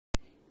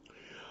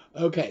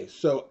Okay,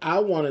 so I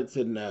wanted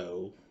to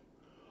know,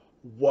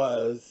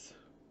 was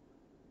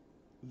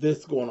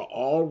this going to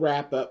all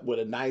wrap up with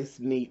a nice,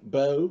 neat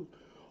bow,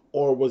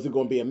 or was it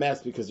going to be a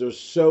mess because there's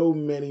so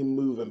many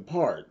moving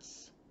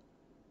parts?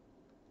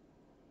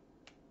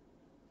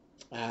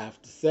 I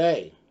have to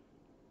say,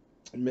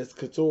 Miss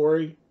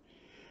Katori,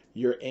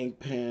 your ink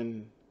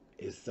pen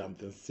is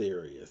something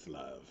serious,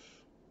 love.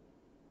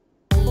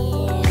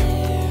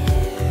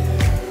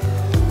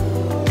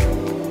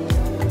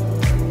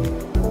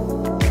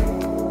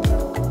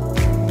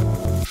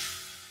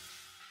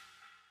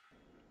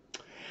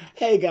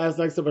 Hey guys,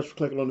 thanks so much for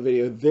clicking on the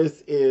video.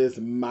 This is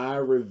my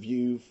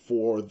review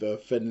for the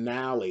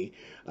finale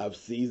of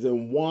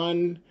season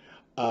 1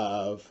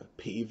 of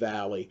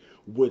P-Valley,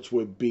 which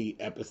would be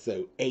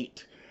episode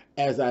 8.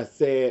 As I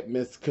said,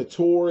 Miss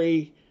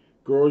Katori,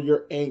 girl,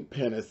 your ink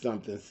pen is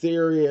something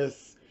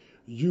serious.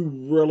 You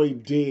really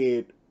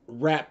did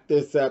wrap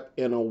this up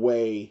in a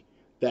way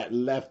that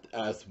left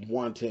us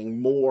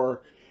wanting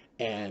more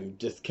and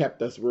just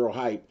kept us real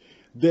hyped.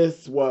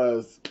 This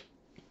was,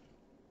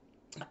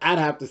 I'd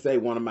have to say,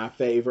 one of my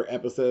favorite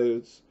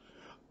episodes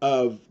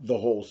of the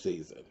whole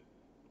season.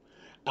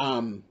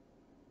 Um,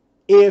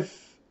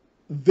 if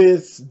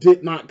this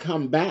did not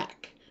come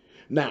back,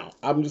 now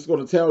I'm just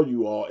going to tell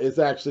you all, it's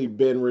actually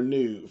been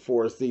renewed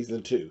for a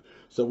season 2.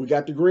 So we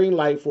got the green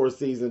light for a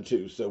season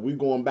 2. So we're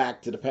going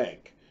back to the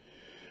pink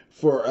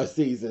for a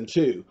season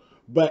 2.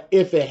 But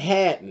if it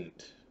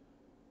hadn't,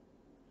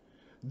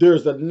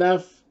 there's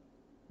enough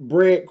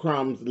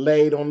breadcrumbs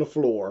laid on the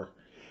floor,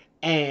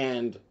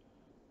 and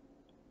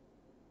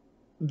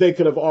they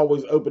could have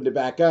always opened it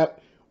back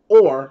up,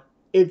 or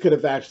it could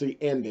have actually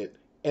ended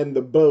and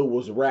the bow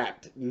was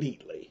wrapped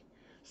neatly.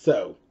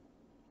 So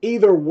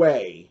either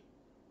way,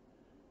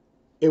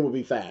 it would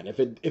be fine. If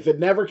it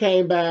never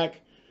came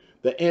back,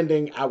 the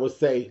ending, I would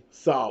say,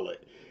 solid.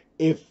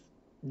 If,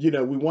 we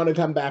want to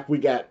come back, we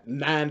got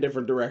 9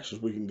 different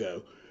directions we can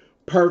go.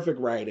 Perfect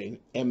writing,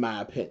 in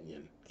my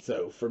opinion.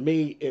 So for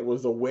me, it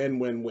was a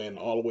win-win-win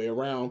all the way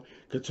around.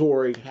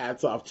 Katori,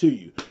 hats off to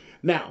you.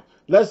 Now,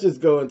 let's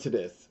just go into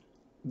this.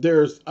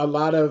 There's a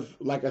lot of,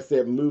 like I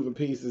said, moving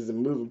pieces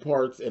and moving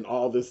parts, and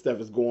all this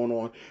stuff is going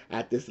on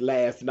at this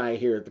last night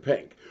here at the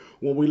Pink.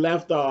 When we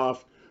left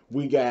off,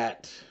 we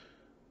got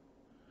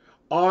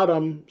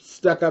Autumn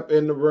stuck up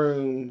in the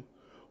room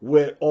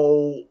with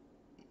old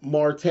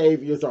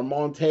Martavius or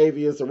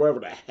Montavious or whatever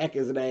the heck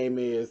his name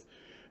is,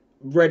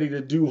 ready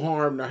to do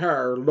harm to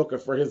her, looking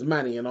for his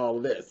money and all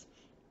of this.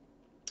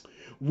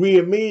 We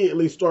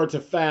immediately start to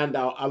find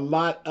out a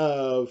lot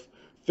of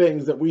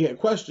things that we had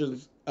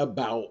questions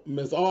about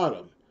Miss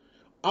Autumn.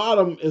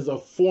 Autumn is a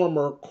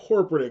former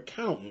corporate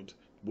accountant,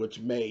 which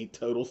made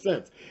total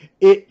sense.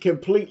 It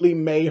completely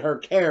made her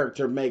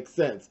character make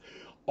sense.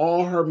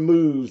 All her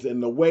moves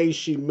and the way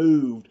she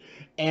moved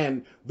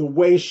and the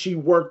way she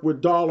worked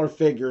with dollar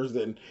figures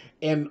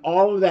and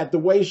all of that, the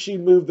way she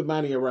moved the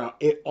money around,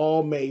 it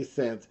all made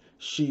sense.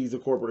 She's a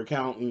corporate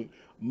accountant.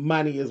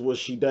 Money is what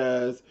she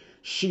does.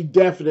 She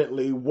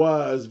definitely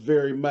was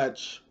very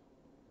much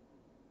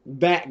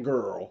that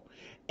girl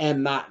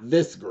and not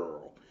this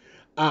girl.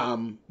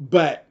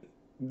 But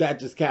that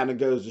just kind of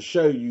goes to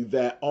show you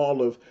that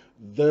all of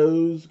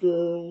those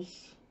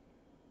girls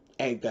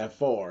ain't that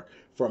far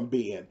from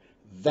being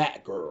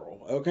that girl.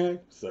 Okay,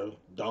 so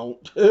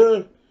don't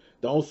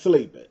don't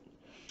sleep it.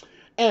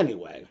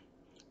 Anyway,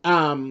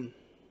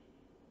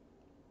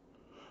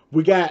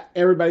 we got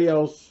everybody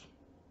else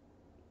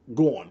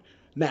going.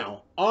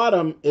 Now,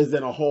 Autumn is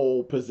in a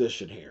whole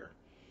position here.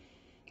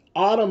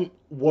 Autumn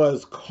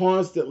was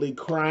constantly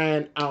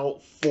crying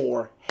out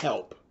for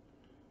help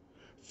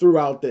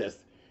throughout this.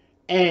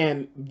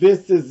 And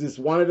this is just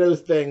one of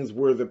those things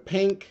where the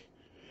Pink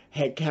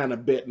had kind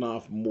of bitten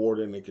off more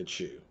than it could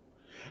chew.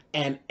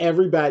 And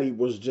everybody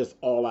was just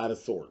all out of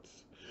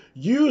sorts.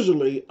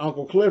 Usually,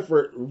 Uncle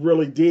Clifford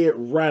really did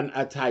run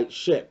a tight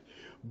ship,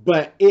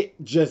 but it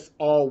just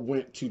all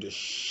went to the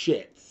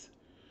shits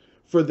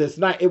for this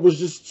night. It was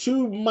just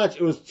too much.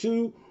 It was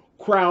too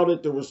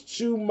crowded. There was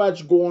too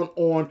much going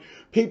on.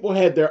 People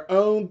had their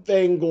own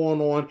thing going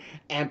on,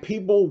 and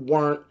people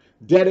weren't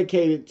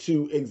dedicated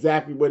to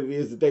exactly what it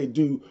is that they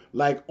do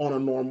like on a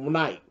normal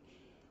night.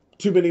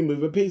 Too many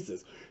moving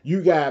pieces.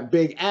 You got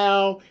Big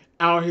Al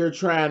out here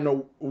trying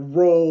to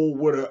roll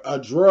with a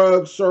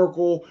drug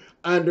circle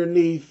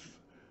underneath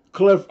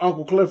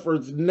Uncle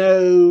Clifford's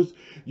nose.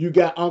 You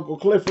got Uncle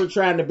Clifford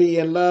trying to be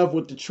in love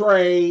with the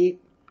trade.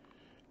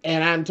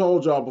 And I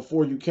told y'all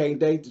before, you can't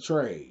date the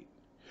trade.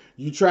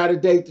 You try to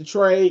date the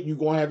trade, you're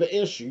going to have an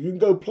issue. You can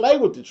go play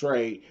with the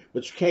trade,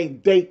 but you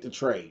can't date the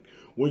trade.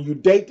 When you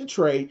date the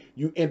trade,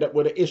 you end up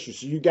with an issue.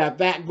 So you got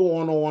that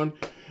going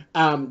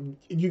on.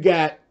 You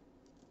got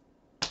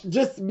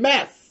just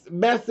mess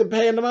and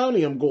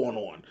pandemonium going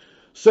on.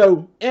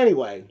 So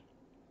anyway,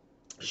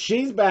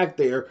 she's back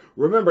there.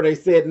 Remember, they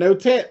said no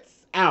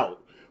tits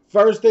out.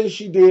 First thing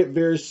she did,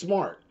 very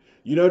smart.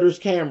 There's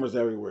cameras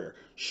everywhere.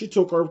 She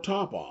took her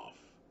top off.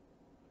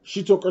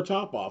 She took her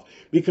top off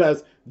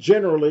because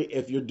generally,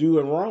 if you're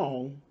doing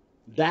wrong,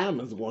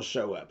 Diamond's going to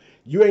show up.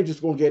 You ain't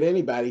just going to get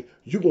anybody.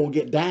 You're going to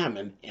get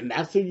Diamond. And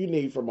that's who you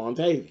need for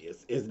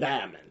Montavious, is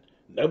Diamond.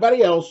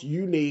 Nobody else.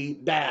 You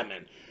need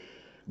Diamond.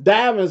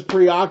 Diamond's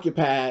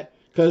preoccupied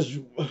because...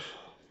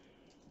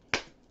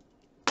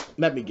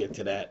 Let me get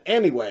to that.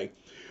 Anyway.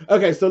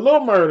 Okay, so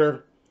Lil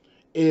Murder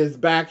is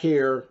back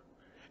here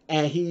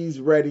and he's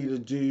ready to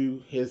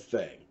do his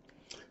thing.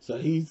 So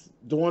he's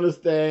doing his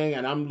thing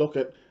and I'm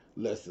looking...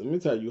 Listen, let me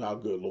tell you how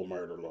good Lil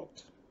Murder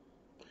looked.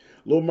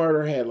 Lil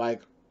Murder had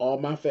like all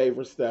my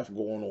favorite stuff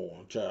going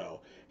on, child.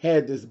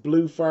 Had this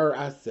blue fur.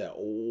 I said,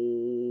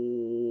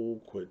 oh,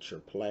 quit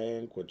your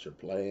playing, quit your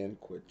playing,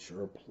 quit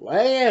your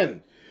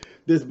playing.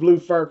 This blue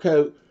fur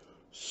coat.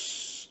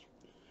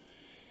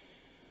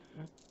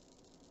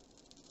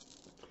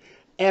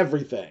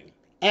 Everything.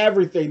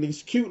 Everything.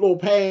 These cute little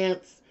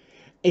pants.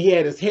 He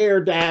had his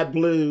hair dyed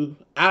blue.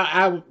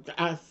 I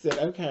said,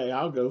 okay,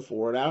 I'll go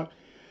for it.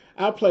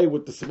 I'll play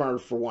with the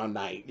Smurf for one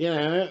night. You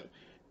know,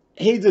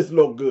 he just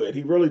looked good.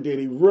 He really did.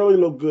 He really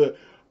looked good.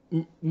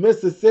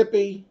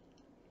 Mississippi.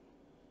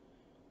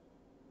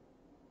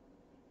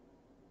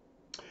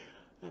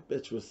 That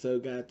bitch was so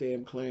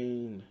goddamn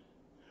clean.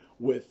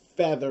 With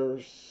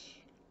feathers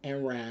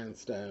and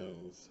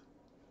rhinestones.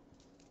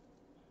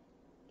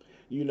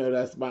 You know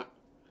that's my...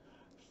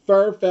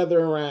 Fur,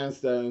 feather, and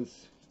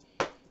rhinestones.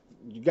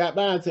 You got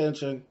my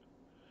attention.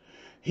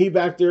 He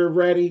back there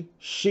ready.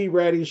 She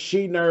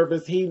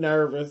nervous. He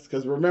nervous.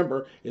 Because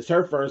remember, it's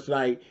her first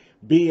night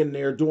being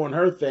there doing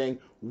her thing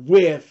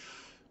with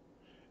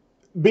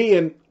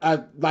being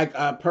like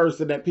a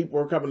person that people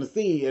are coming to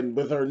see, and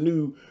with her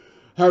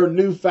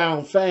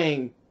newfound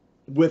fame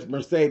with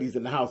Mercedes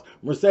in the house.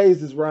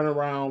 Mercedes is running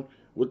around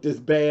with this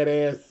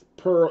badass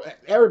pearl.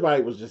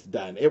 Everybody was just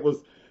done. It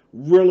was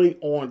really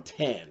on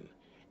 10.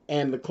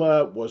 And the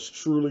club was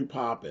truly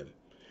popping.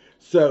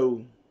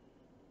 So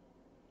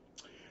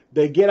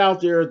they get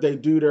out there, they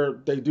do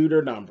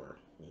their number.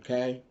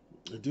 Okay?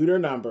 They do their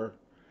number.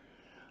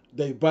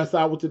 They bust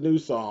out with the new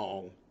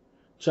song.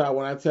 Child,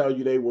 when I tell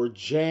you they were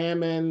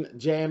jamming,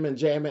 and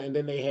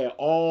then they had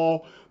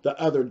all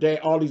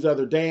these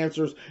other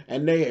dancers,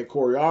 and they had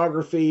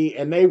choreography,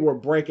 and they were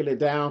breaking it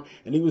down,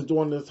 and he was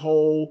doing this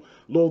whole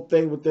little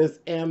thing with this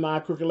M-I,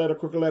 crooked letter,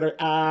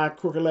 I,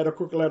 crooked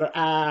letter,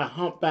 I,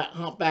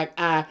 humpback,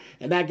 I,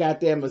 and that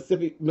goddamn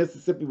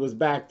Mississippi was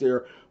back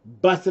there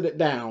busting it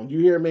down. You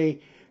hear me?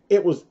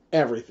 It was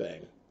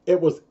everything. It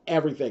was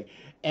everything.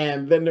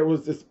 And then there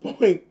was this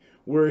point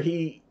where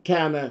he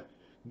kind of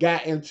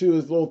got into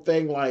his little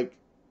thing, like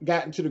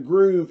got into the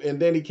groove, and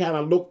then he kind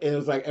of looked, and it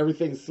was like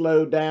everything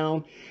slowed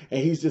down,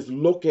 and he's just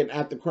looking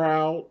at the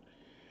crowd,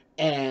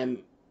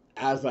 and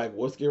I was like,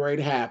 what's getting ready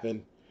to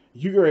happen?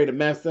 You get ready to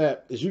mess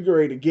up? Is you get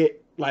ready to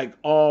get like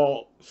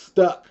all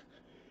stuck?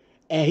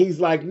 And he's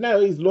like, no,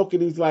 he's looking,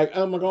 he's like,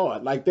 oh my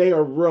God, like they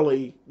are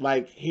really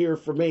like here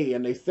for me,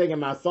 and they singing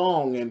my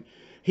song, and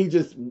he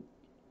just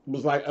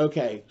was like,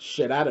 okay,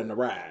 shit, I done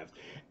arrived,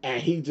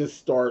 and he just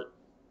start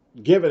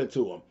giving it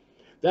to him.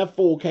 That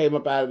fool came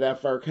up out of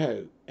that fur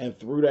coat and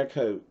threw that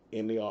coat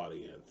in the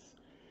audience.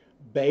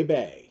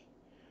 Baby,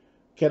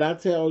 can I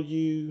tell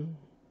you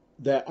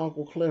that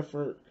Uncle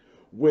Clifford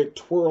went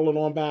twirling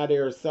on by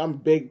there? Some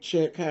big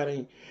chick,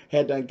 honey,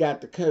 had done got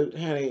the coat,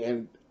 honey,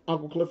 and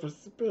Uncle Clifford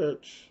said,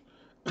 bitch.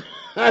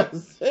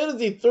 As soon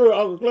as he threw it,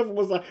 Uncle Clifford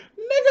was like,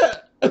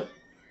 nigga.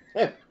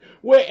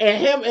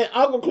 And him and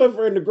Uncle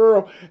Clifford and the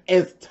girl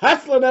is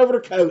tussling over the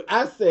coat.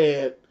 I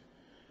said,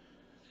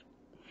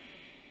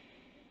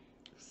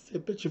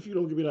 bitch, if you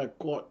don't give me that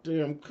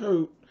goddamn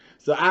coat.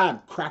 So I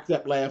cracked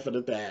up laughing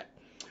at that.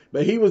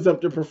 But he was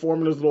up there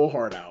performing his little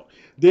heart out.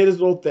 Did his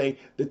little thing.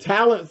 The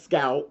talent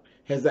scout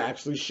has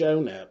actually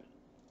shown up.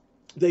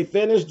 They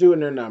finished doing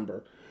their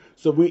number.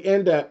 So we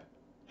end up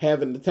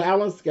having the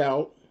talent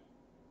scout,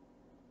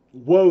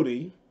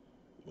 Wody,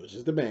 which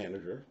is the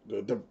manager,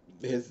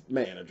 his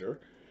manager,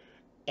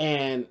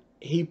 and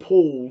he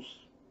pulls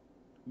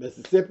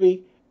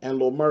Mississippi and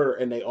Lil Murder,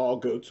 and they all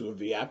go to a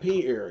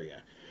VIP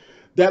area.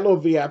 That little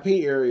VIP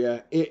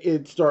area,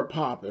 it start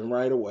popping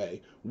right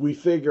away. We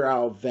figure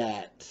out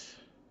that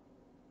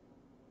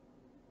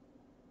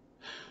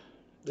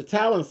the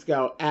talent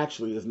scout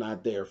actually is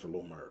not there for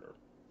Lil Murder.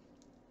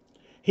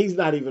 He's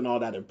not even all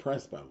that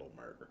impressed by Lil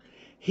Murder.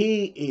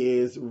 He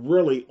is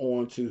really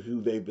on to who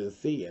they've been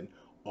seeing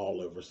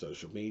all over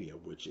social media,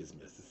 which is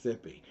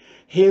Mississippi.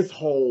 His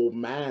whole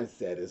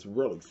mindset is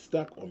really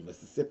stuck on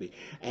Mississippi.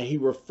 And he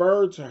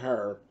referred to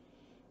her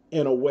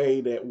in a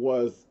way that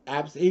was,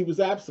 he was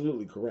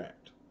absolutely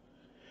correct.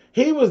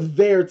 He was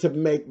there to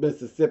make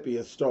Mississippi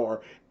a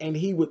star, and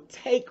he would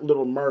take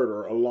Lil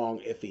Murder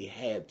along if he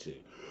had to.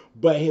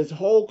 But his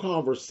whole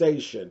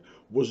conversation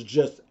was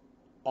just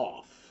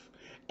off.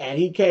 And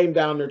he came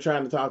down there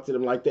trying to talk to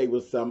them like they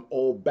was some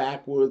old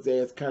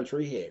backwoods-ass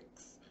country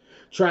hicks.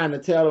 Trying to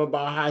tell them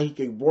about how he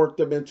could work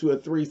them into a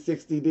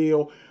 360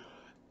 deal.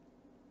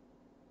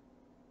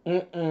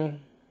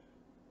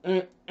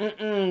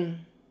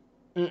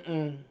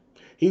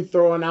 He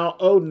throwing out,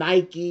 oh,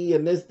 Nike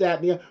and this, that,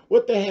 and the other.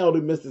 What the hell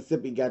do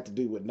Mississippi got to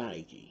do with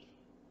Nike?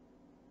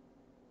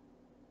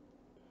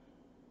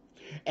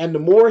 And the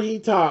more he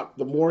talked,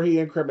 the more he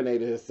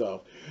incriminated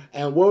himself.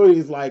 And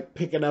Woody's like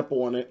picking up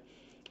on it.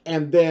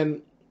 And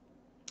then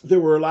there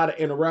were a lot of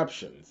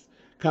interruptions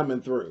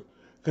coming through.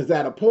 Because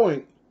at a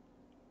point,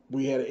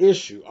 we had an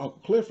issue.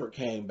 Uncle Clifford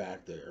came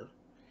back there.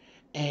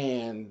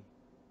 And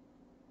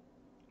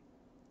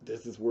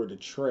this is where the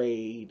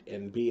trade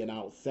and being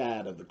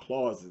outside of the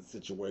closet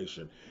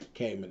situation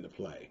came into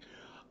play.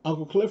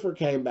 Uncle Clifford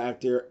came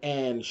back there,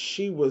 and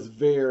she wasn't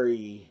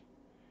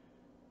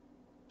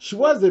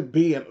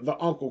being the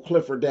Uncle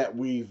Clifford that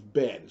we've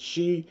been.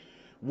 She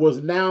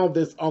was now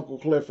this Uncle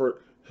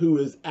Clifford who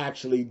is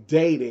actually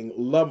dating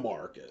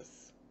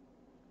LaMarcus,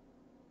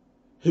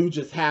 who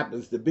just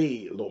happens to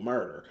be Lil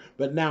Murder.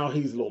 But now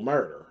he's Lil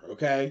Murder,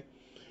 okay?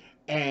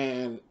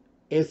 And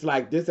it's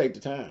like, this ain't the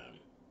time.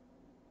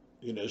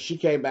 You know, she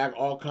came back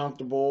all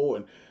comfortable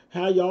and,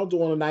 how y'all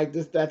doing tonight?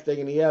 This, that, thing,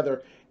 and the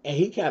other. And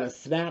he kind of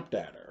snapped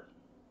at her.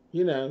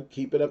 You know,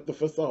 keeping up the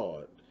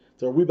facade.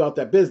 So we about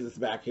that business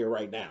back here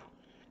right now.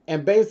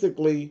 And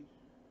basically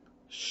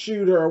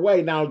shoot her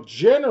away. Now,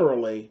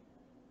 generally,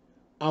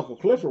 Uncle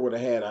Clifford would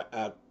have had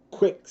a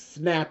quick,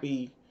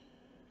 snappy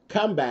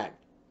comeback.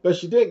 But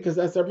she didn't, because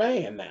that's her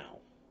man now.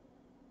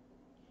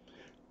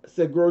 I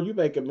said, girl, you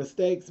making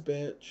mistakes,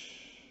 bitch.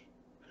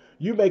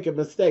 You making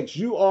mistakes.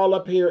 You all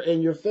up here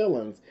in your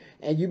feelings.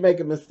 And you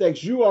making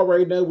mistakes. You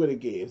already know what it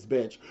gives,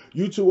 bitch.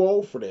 You too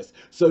old for this.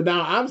 So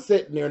now I'm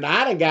sitting there, and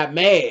I done got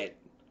mad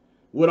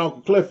with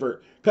Uncle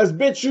Clifford. Because,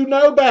 bitch, you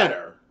know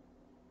better.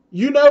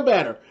 You know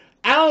better.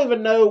 I don't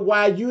even know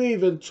why you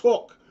even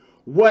took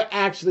what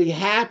actually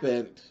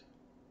happened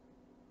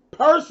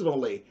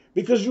personally.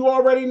 Because you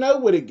already know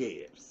what it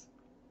gives.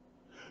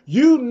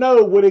 You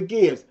know what it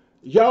gives.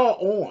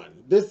 Y'all on.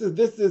 This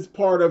is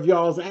part of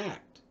y'all's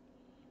act.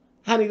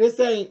 Honey, this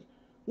ain't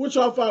what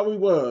y'all thought we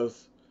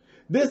was.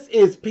 This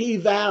is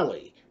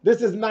P-Valley.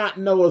 This is not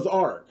Noah's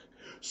Ark.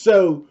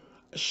 So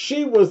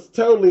she was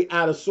totally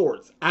out of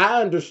sorts.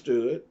 I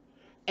understood.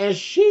 And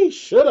she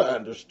should have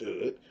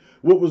understood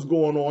what was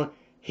going on.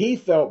 He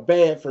felt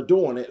bad for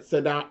doing it. So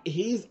now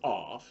he's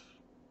off.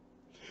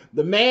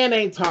 The man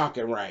ain't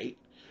talking right.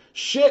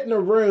 Shit in the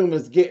room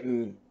is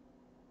getting...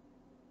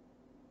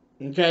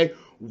 Okay?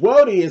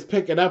 Wody is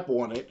picking up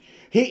on it.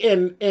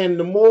 And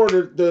the more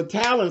the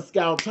talent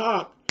scout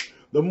talk,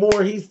 the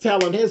more he's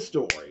telling his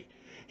story.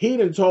 He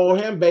done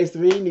told him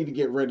basically he need to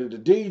get rid of the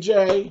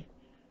DJ.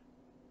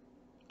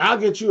 I'll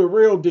get you a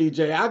real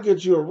DJ. I'll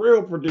get you a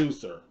real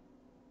producer.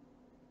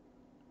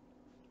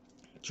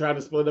 Try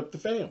to split up the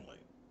family.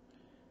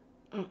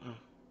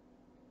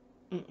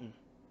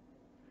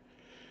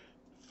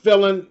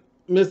 Filling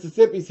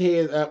Mississippi's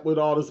head up with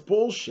all this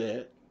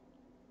bullshit.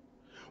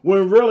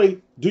 When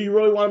really, do you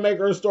really want to make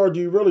her a star? Or do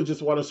you really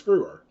just want to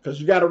screw her? Because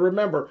you got to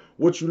remember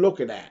what you're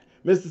looking at.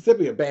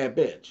 Mississippi, a bad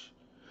bitch.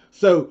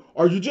 So,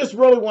 are you just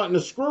really wanting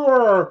to screw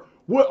her,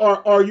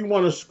 or you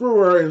want to screw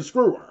her and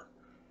screw her?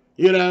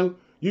 You know,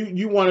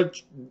 you want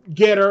to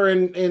get her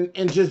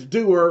and just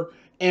do her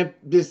and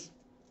just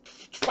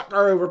fuck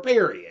her over,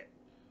 period.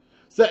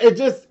 So it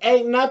just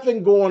ain't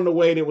nothing going the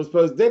way that was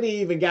supposed. Then he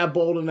even got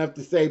bold enough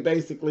to say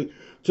basically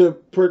to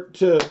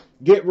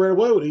get rid of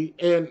Wody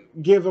and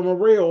give him a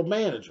real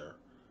manager.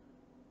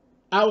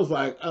 I was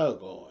like, oh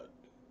God.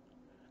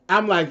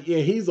 I'm like, yeah,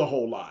 he's a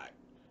whole lot.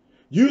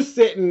 You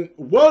sitting,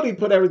 Wody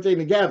put everything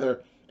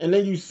together, and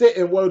then you sit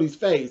in Wody's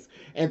face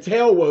and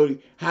tell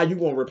Wody how you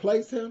gonna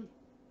replace him?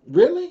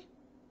 Really?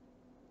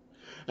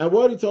 And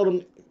Wody told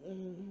him,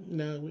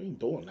 no, we ain't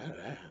doing none of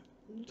that.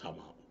 What are you talking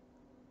about?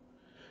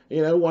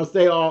 You know, once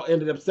they all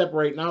ended up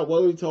separating out,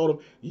 Wody told him,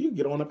 you can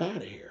get on up out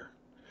of here.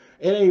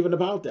 It ain't even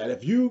about that.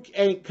 If you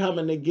ain't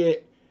coming to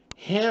get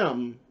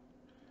him,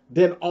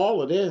 then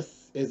all of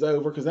this is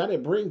over, because I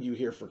didn't bring you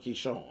here for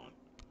Keyshawn.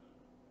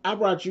 I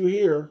brought you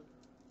here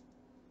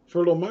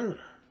for Lil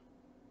Murder.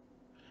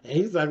 And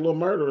he's like, Lil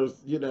Murder is,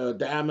 you know, a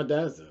dime a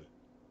dozen.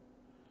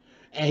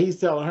 And he's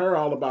telling her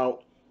all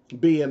about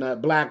being a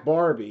black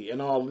Barbie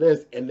and all of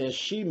this. And then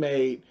she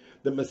made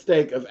the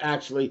mistake of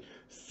actually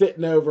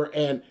sitting over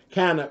and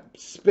kind of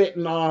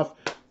spitting off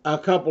a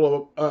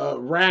couple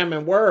of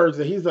rhyming words.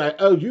 And he's like,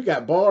 oh, you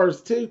got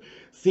bars too?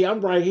 See,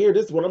 I'm right here.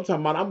 This is what I'm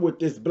talking about. I'm with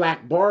this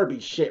black Barbie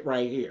shit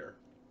right here.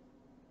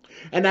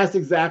 And that's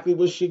exactly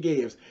what she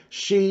gives.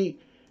 She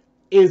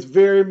is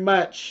very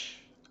much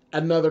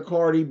another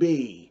Cardi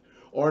B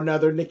or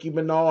another Nicki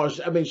Minaj.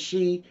 I mean,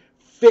 she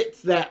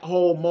fits that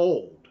whole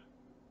mold.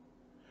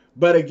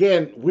 But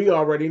again, we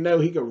already know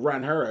he could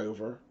run her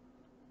over.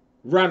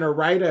 Run her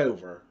right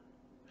over.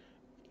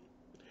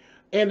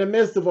 In the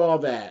midst of all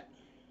that,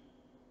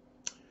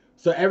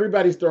 so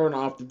everybody's throwing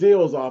off, the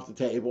deal's off the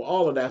table.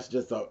 All of that's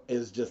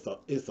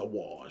it's a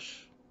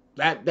wash.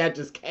 That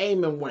just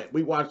came and went.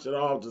 We watched it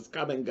all just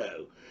come and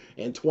go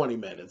in 20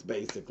 minutes,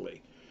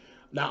 basically.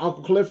 Now,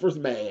 Uncle Clifford's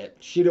mad.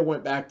 She done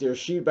went back there.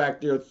 She back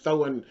there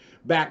throwing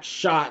back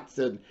shots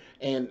and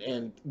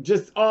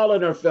just all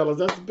in her fellas.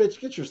 That's, bitch,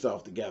 get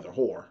yourself together,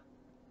 whore.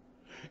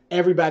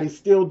 Everybody's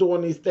still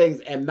doing these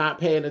things and not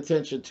paying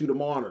attention to the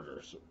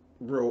monitors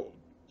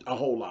a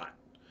whole lot.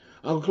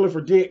 Uncle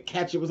Clifford did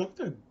catch it. Was like,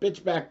 that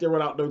bitch back there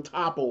without no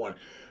top on.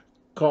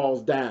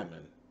 Calls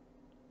Diamond.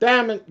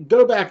 Diamond,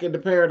 go back in the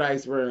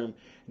Paradise Room.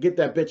 Get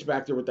that bitch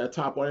back there with that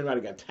top on.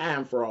 Anybody got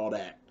time for all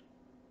that?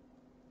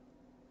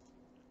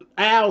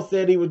 Al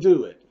said he would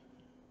do it.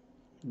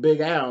 Big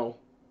Al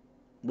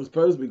was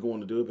supposed to be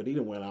going to do it, but he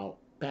didn't went out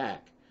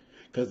back.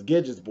 Because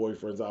Gidget's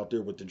boyfriend's out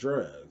there with the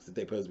drugs that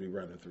they supposed to be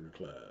running through the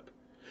club.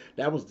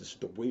 That was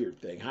the weird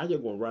thing. How you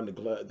going to run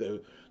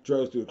the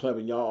drugs through the club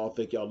and y'all all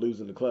think y'all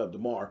losing the club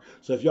tomorrow?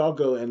 So if y'all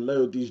go and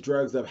load these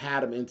drugs up,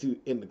 had them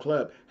in the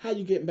club, how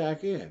you getting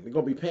back in? They're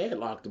going to be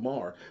padlocked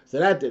tomorrow. So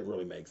that didn't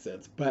really make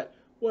sense. But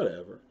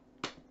whatever.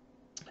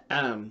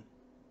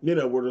 You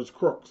know, where there's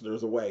crooks,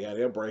 there's a way.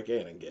 They'll break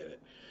in and get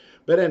it.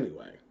 But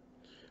anyway,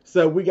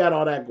 so we got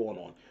all that going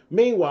on.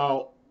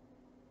 Meanwhile,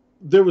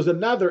 there was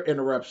another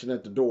interruption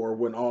at the door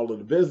when all of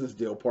the business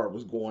deal part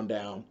was going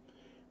down,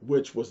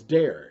 which was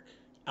Derek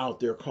out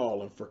there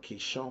calling for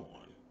Keyshawn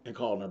and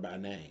calling her by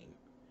name.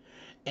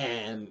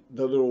 And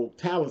the little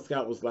talent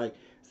scout was like,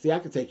 see, I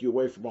can take you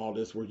away from all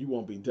this where you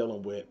won't be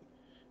dealing with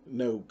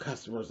no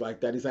customers like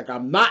that. He's like,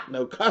 I'm not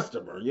no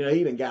customer. You know,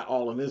 he done got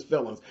all in his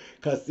feelings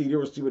because, see, there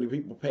was too many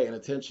people paying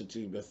attention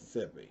to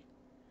Mississippi.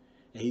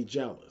 And he's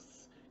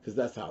jealous because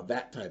that's how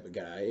that type of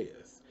guy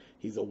is.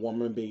 He's a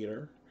woman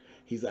beater.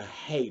 He's a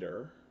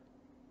hater.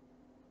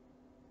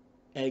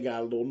 And he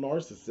got a little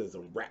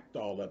narcissism wrapped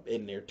all up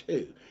in there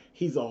too.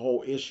 He's a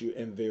whole issue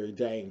and very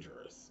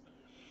dangerous.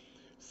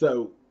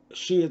 So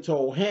she had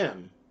told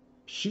him,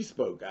 she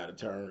spoke out of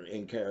turn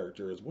in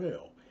character as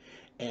well.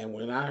 And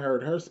when I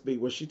heard her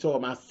speak, when she told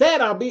him, I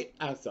said,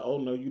 oh,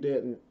 no, you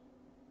didn't.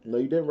 No,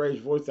 you didn't raise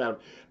your voice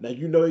out. Now,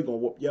 you know he's going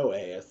to whoop your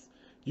ass.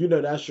 You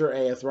know that's your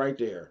ass right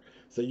there.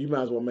 So you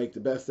might as well make the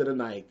best of the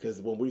night, because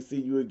when we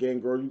see you again,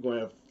 girl, you're going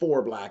to have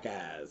 4 black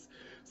eyes.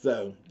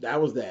 So that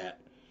was that.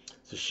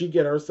 So she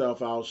get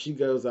herself out. She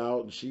goes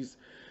out, and she's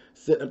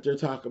sitting up there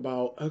talking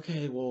about,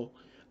 okay, well,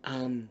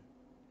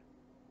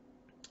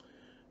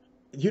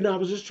 you know, I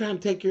was just trying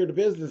to take care of the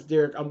business,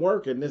 Derek. I'm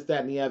working, this,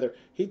 that, and the other.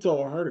 He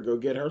told her to go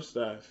get her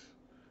stuff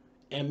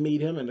and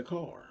meet him in the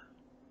car.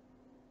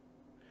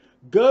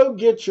 Go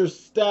get your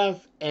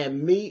stuff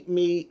and meet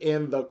me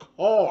in the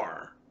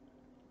car.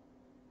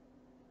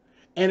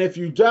 And if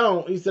you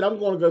don't, he said, I'm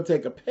going to go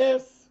take a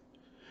piss.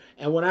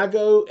 And when I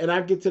go and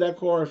I get to that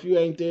car, if you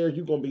ain't there,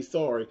 you're going to be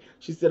sorry.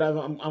 She said,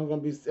 am I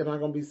going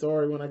to be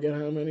sorry when I get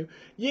home anyway?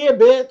 Yeah,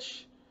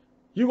 bitch.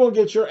 You're going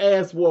to get your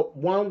ass whooped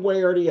one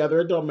way or the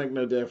other. It don't make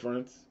no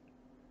difference.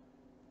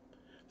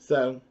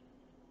 So,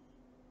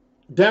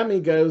 Dummy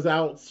goes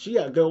out. She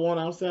got to go on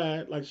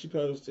outside like she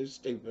supposed to.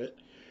 Stupid.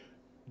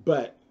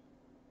 But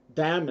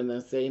Diamond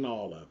done seen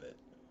all of it.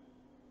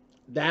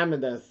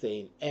 Diamond done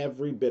seen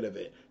every bit of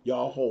it.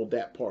 Y'all hold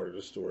that part of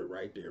the story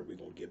right there. We're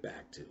going to get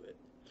back to it.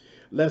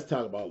 Let's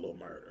talk about Lil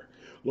Murder.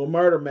 Lil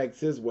Murder makes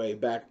his way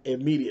back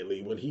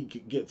immediately. When he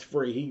gets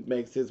free, he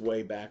makes his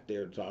way back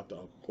there to talk to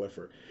Uncle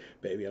Clifford.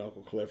 Baby,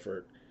 Uncle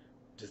Clifford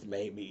just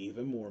made me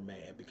even more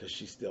mad because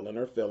she's still in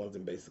her feelings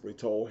and basically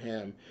told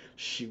him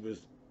she was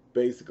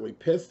basically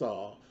pissed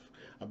off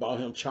about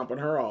him chumping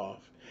her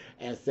off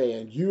and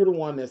saying, you're the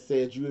one that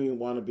said you didn't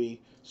want to be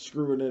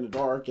screwing in the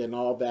dark and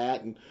all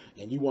that, and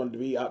you wanted to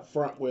be up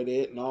front with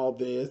it and all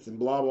this and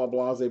blah, blah,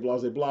 blah, blah,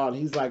 blah, blah. And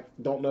he's like,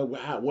 don't know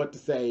what to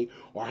say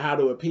or how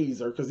to appease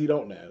her because he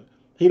don't know.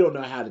 He don't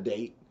know how to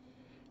date.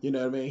 You know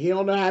what I mean? He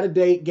don't know how to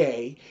date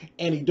gay,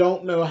 and he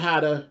don't know how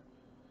to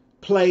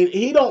play.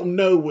 He don't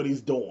know what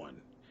he's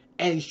doing.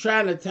 And he's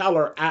trying to tell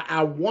her,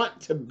 I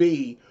want to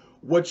be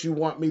what you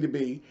want me to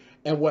be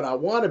and what I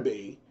want to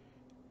be.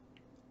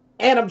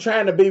 And I'm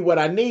trying to be what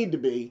I need to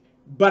be,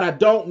 but I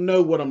don't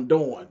know what I'm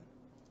doing.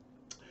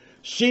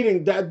 She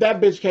didn't, that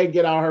bitch can't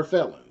get out her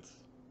feelings.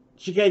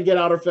 She can't get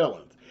out her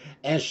feelings.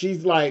 And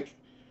she's like,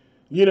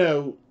 you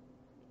know,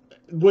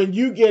 when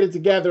you get it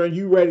together and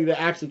you ready to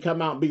actually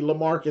come out and be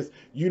LaMarcus,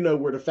 you know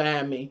where to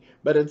find me.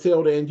 But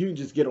until then, you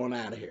just get on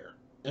out of here.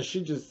 And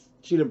she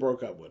done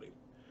broke up with him.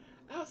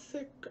 I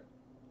said,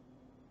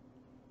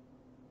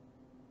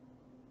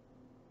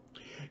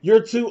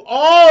 you're too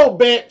old,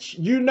 bitch.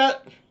 You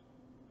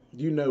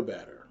know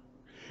better.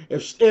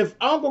 If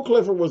Uncle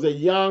Clifford was a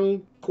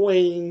young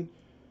queen,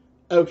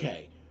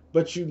 okay,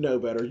 but you know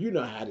better. You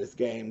know how this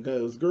game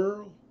goes,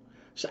 girl.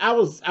 I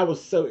was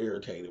so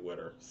irritated with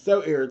her.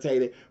 So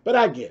irritated. But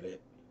I get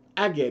it.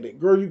 I get it.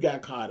 Girl, you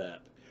got caught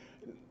up.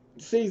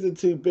 Season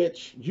 2,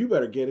 bitch, you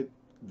better get it,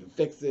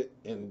 fix it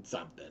in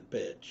something,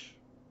 bitch.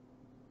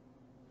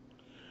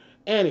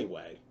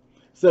 Anyway,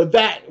 so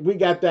that, we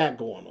got that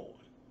going on.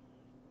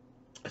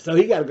 So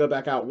he got to go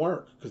back out and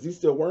work because he's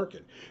still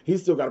working.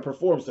 He's still got to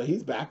perform. So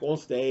he's back on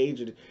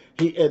stage, and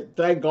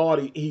thank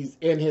God he's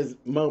in his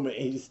moment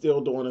and he's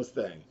still doing his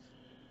thing.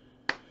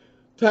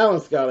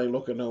 Talent Scout ain't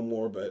looking no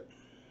more, but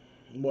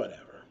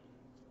whatever.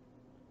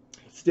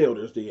 Still,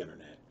 there's the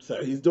internet.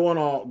 So he's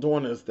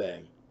doing his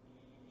thing.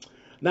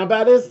 Now,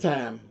 by this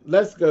time,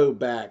 let's go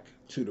back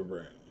to the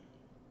room.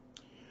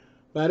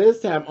 By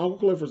this time, Uncle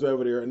Clifford's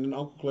over there, and then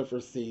Uncle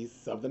Clifford sees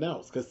something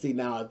else. Because, see,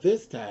 now at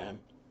this time,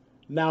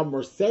 now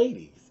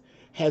Mercedes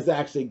has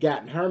actually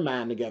gotten her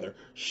mind together.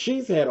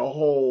 She's had a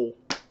whole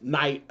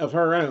night of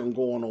her own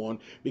going on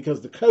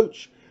because the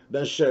coach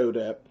that showed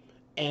up,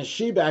 and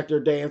she back there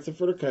dancing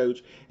for the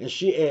coach, and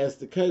she asked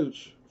the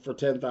coach for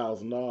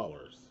 $10,000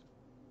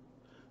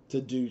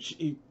 to do.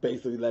 She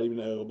basically let him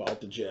know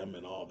about the gym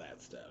and all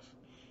that stuff.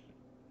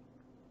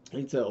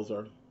 He tells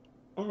her,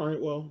 "All right,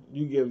 well,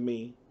 you give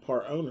me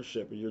part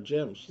ownership of your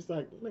gym." She's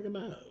like, "Nigga,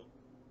 no,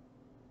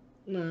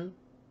 no."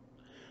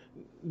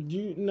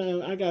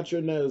 I got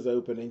your nose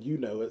open and you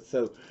know it.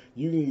 So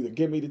you can either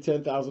give me the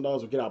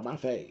 $10,000 or get out my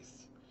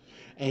face.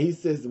 And he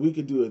says we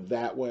could do it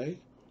that way,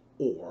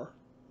 or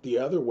the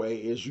other way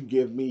is you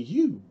give me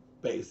you,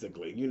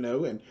 basically,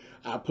 and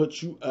I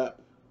put you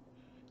up,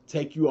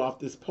 take you off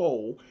this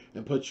pole,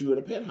 and put you in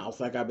a penthouse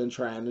like I've been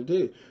trying to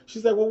do.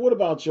 She's like, "Well, what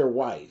about your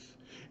wife?"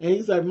 And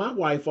he's like, "My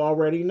wife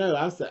already know."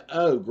 I said,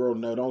 "Oh, girl,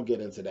 no, don't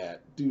get into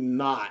that. Do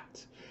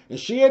not." And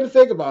she had to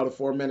think about it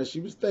for a minute. She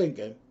was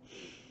thinking.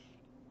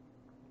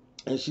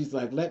 And she's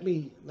like, let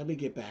me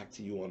get back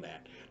to you on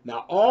that.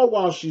 Now, all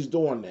while she's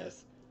doing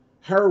this,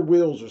 her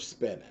wheels are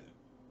spinning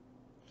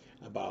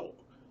about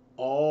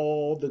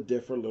all the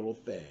different little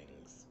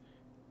things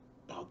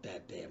about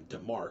that damn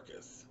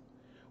DeMarcus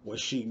when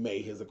she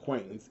made his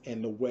acquaintance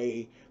and the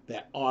way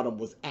that Autumn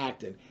was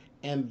acting.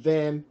 And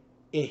then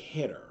it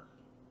hit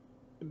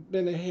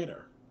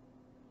her.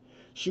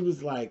 She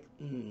was like,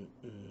 something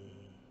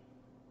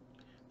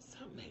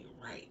ain't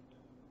right.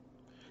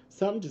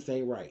 Something just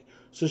ain't right.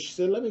 So she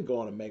said, let me go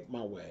on and make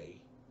my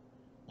way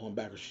on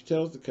back. She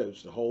tells the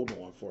coach to hold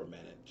on for a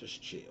minute,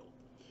 just chill.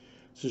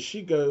 So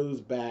she goes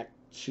back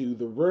to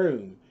the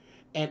room.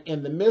 And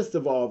in the midst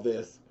of all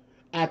this,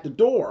 at the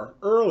door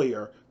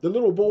earlier, the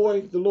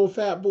little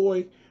fat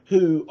boy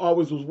who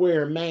always was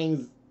wearing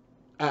Maine's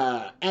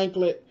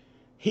anklet,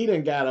 he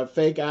done got a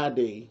fake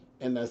ID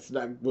and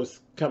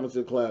was coming to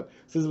the club.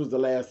 Since it was the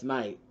last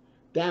night,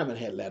 Diamond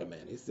had let him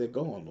in. He said,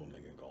 "Go on, little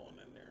nigga, go on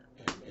in there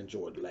and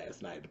enjoy the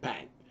last night, the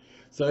paint."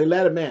 So he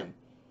let him in.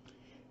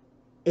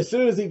 As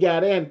soon as he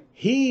got in,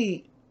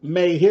 he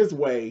made his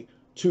way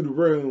to the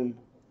room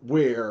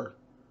where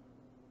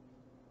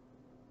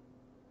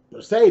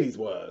Mercedes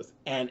was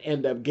and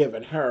ended up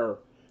giving her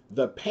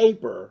the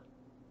paper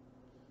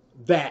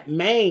that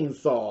Maine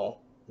saw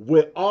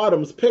with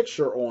Autumn's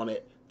picture on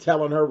it,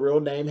 telling her real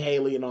name,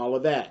 Haley, and all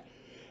of that.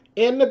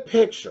 In the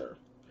picture,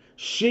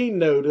 she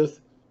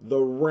noticed the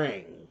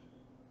ring.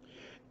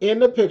 In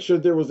the picture,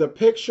 there was a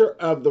picture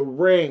of the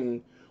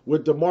ring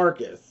with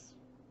DeMarcus.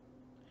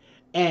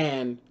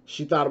 And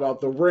she thought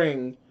about the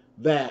ring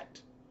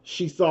that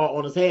she saw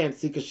on his hand,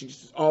 see, because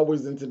she's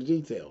always into the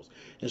details.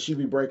 And she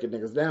be breaking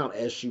niggas down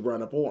as she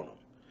run up on them.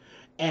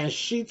 And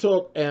she's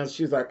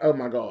like, oh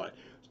my God.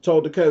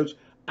 Told the coach,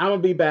 I'm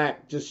going to be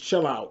back. Just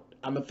chill out.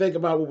 I'm going to think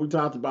about what we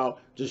talked about.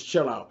 Just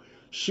chill out.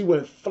 She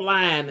went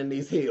flying in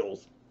these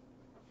hills.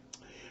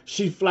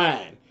 She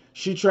flying.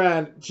 She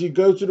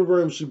goes to the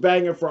room. She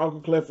banging for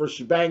Uncle Clifford.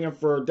 She banging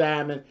for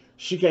Diamond.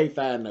 She can't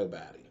find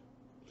nobody.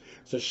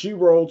 So she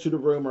rolled to the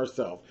room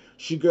herself.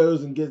 She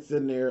goes and gets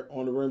in there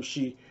on the room.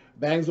 She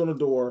bangs on the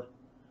door.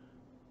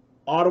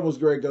 Autumn was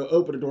going to go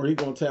open the door. He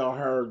going to tell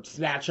her,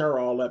 snatch her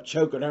all up,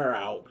 choking her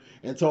out,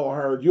 and told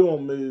her, you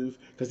don't move.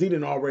 Because he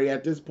didn't already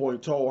at this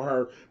point told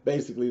her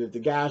basically that the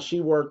guy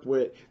she worked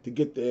with to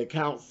get the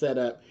account set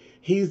up,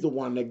 he's the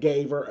one that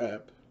gave her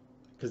up.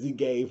 Because he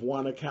gave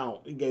one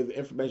account. He gave the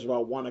information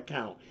about one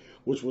account,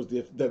 which was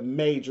the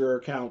major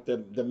account,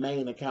 the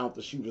main account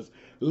that she was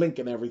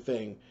linking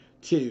everything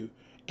to.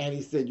 And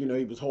he said, he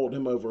was holding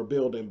him over a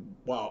building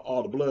while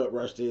all the blood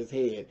rushed to his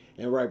head.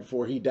 And right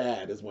before he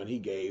died is when he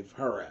gave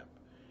her up.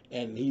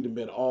 And he'd have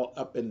been all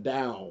up and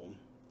down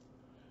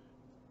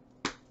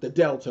the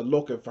Delta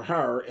looking for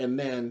her. And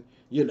then,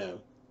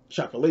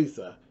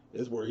 Chuckalisa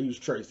is where he was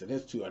tracing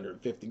his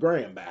 250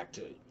 grand back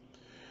to.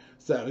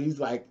 So he's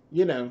like,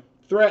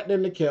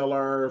 threatening to kill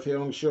her if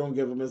she don't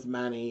give him his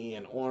money,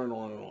 and on and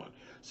on and on.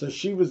 So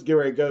she was getting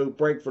ready to go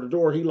break for the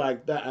door. He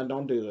like, that, I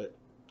don't do it.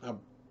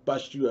 I'll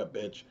bust you up,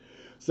 bitch.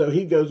 So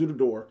he goes to the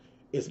door.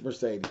 It's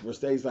Mercedes.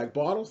 Mercedes like,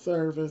 bottle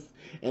service.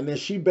 And then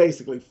she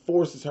basically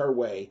forces her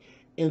way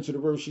into the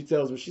room. She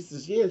tells him, she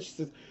says, yeah. She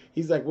says,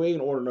 he's like, we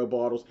ain't order no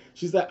bottles.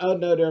 She's like, oh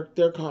no,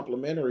 they're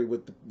complimentary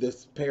with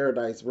this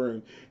paradise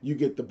room. You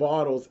get the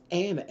bottles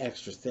and an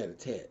extra set of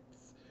tits.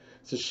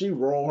 So she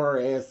roll her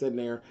ass in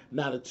there.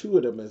 Now the two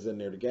of them is in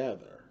there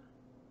together.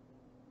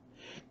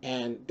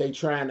 And they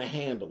trying to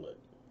handle it.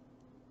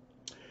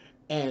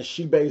 And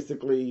she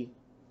basically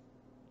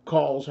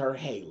calls her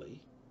Haley.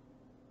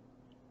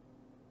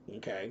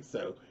 Okay,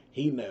 so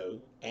he knows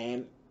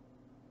and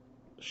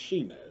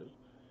she knows.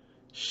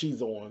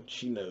 She's on.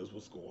 She knows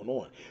what's going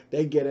on.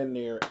 They get in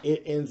there.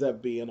 It ends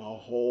up being a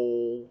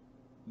whole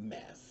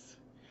mess.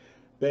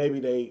 Baby,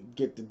 they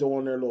get to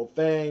doing their little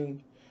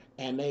thing.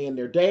 And they in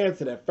there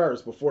dancing at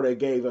first before they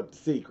gave up the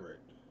secret.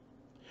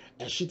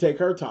 And she take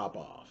her top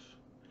off.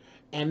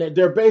 And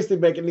they're basically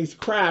making these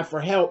cry for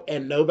help.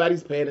 And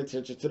nobody's paying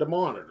attention to the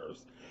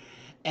monitors.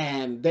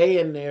 And they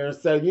in there.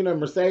 So,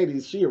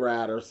 Mercedes, she a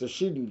rider. So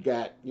she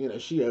got,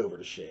 she over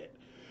the shit.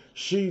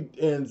 She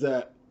ends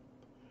up,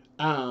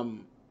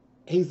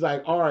 he's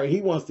like, all right,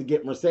 he wants to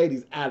get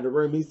Mercedes out of the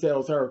room. He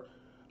tells her,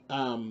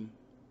 um,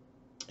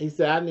 he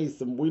said,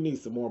 we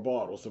need some more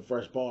bottles, some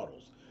fresh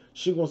bottles.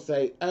 She gonna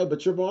say, oh,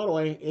 but your bottle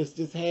it's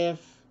just half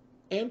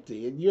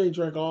empty and you ain't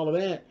drink all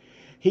of that.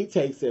 He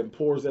takes it and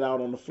pours it out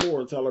on the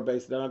floor and tell her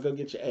basically, now go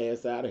get your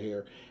ass out of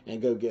here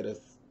and go get us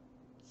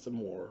some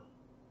more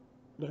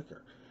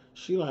liquor.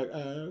 She like,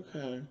 oh,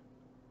 okay.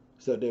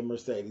 So then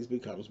Mercedes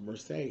becomes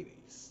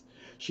Mercedes.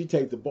 She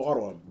takes the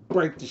bottle and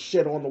break the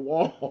shit on the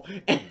wall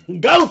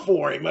and go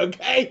for him,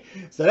 okay?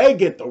 So they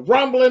get the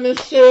rumbling and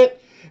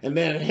shit. And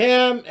then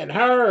him and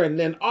her and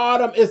then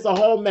Autumn, it's a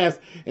whole mess.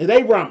 And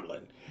they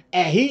rumbling.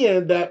 And he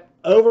ended up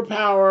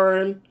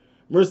overpowering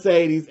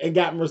Mercedes and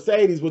got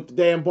Mercedes with the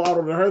damn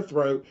bottle to her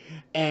throat.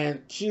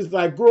 And she's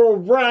like, girl,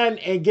 run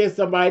and get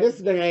somebody. This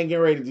thing ain't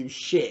getting ready to do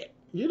shit.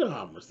 You know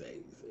how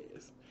Mercedes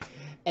is.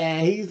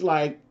 And he's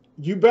like,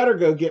 you better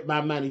go get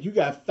my money. You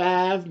got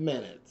 5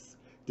 minutes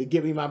to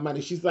give me my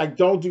money. She's like,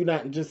 don't do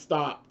nothing. Just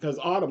stop. Because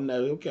Autumn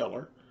knows he'll kill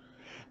her.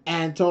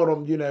 And told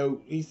him, you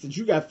know, he said,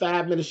 you got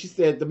 5 minutes. She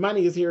said, the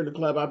money is here in the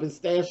club. I've been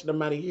stashing the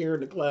money here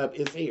in the club.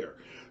 It's here.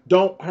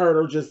 Don't hurt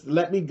her. Just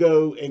let me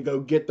go and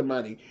go get the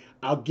money.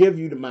 I'll give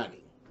you the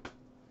money.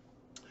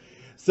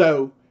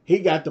 So he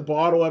got the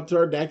bottle up to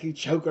her neck. He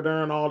choking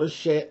her and all this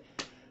shit.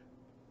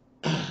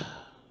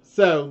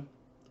 So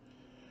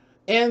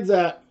ends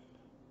up,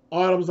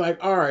 Autumn's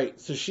like, all right.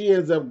 So she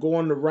ends up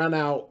going to run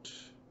out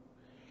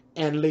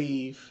and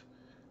leave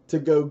to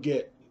go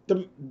get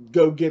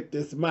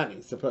this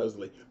money,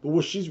 supposedly. But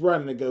what she's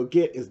running to go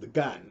get is the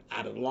gun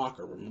out of the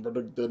locker.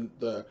 Remember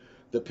the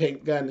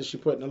pink gun that she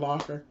put in the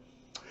locker?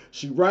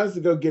 She runs to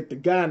go get the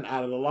gun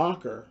out of the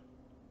locker.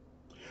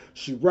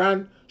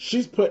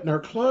 She's putting her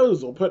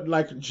clothes on, putting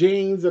like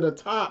jeans and a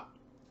top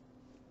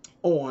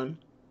on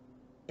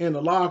in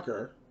the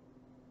locker.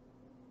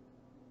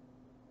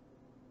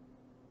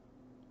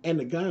 And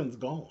the gun's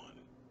gone.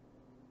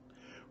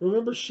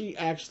 Remember, she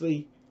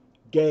actually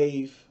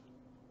gave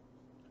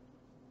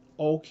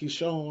old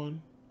Keyshawn,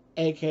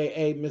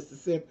 a.k.a.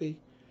 Mississippi,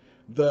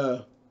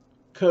 the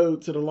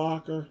code to the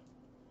locker.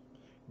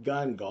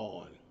 Gun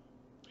gone.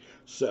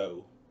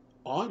 So,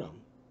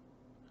 Autumn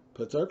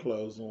puts her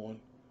clothes on,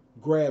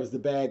 grabs the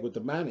bag with the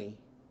money,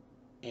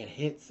 and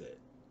hits it.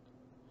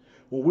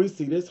 When we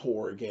see this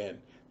whore again,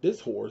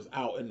 this whore's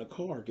out in the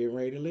car getting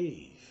ready to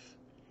leave.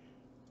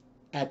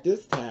 At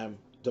this time,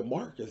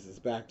 DeMarcus is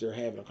back there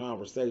having a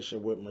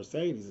conversation with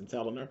Mercedes and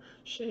telling her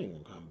she ain't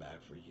gonna come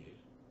back for you.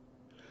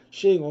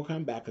 She ain't gonna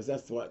come back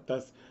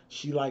because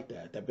she like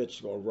that. That bitch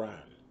is gonna run.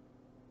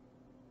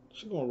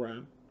 She gonna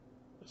run.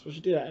 That's what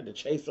she did. I had to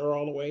chase her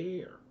all the way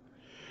here.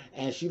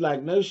 And she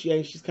like, no, she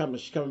ain't. She's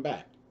coming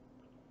back.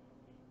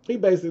 He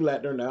basically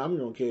let her know, I'm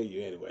gonna kill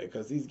you anyway,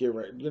 because he's getting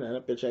ready, you know,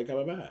 that bitch ain't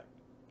coming back.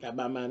 Got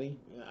my money.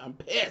 I'm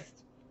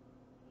pissed.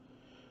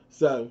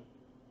 So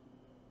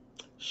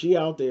she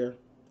out there.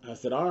 I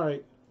said, all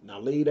right, now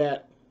leave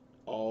that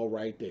all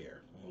right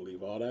there. I'm gonna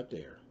leave all that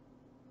there.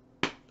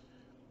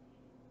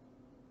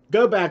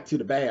 Go back to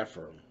the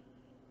bathroom.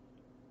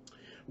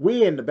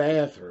 We in the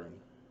bathroom.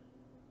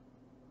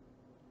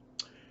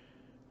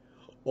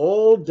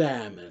 Old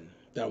Diamond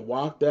that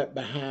walked up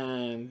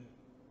behind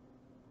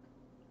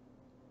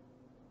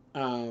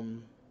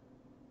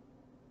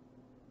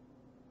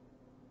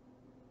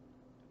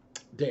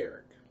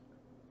Derek.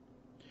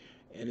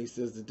 And he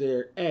says to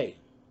Derek, hey,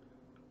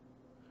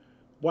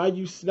 why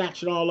you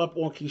snatching all up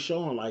on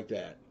Keyshawn like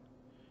that?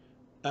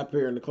 Up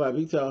here in the club.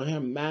 He told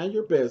him, mind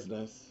your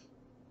business.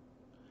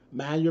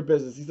 Mind your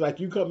business. He's like,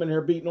 you come in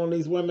here beating on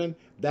these women?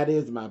 That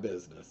is my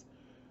business.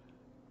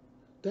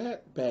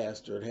 That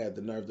bastard had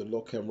the nerve to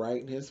look him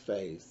right in his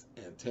face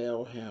and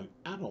tell him,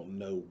 I don't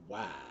know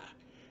why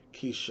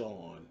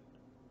Keyshawn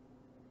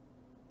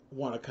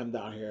want to come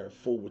down here and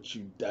fool with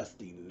you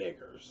dusty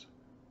niggers.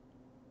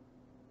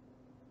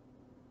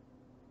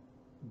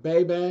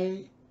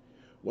 Baby,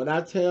 when I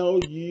tell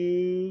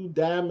you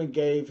Diamond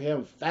gave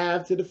him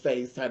 5 to the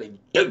face, honey,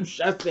 douche,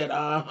 I said,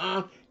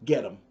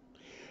 get him.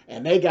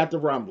 And they got the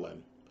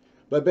rumbling.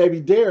 But baby,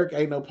 Derek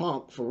ain't no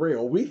punk for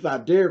real. We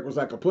thought Derek was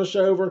like a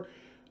pushover.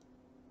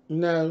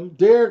 No,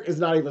 Derek is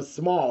not even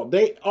small.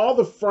 All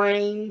the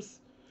frames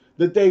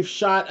that they've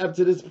shot up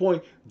to this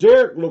point,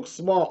 Derek looks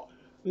small.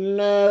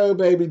 No,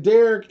 baby,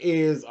 Derek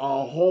is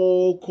a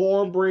whole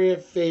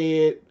cornbread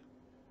fed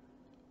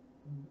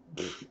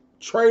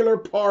trailer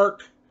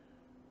park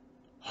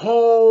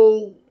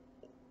whole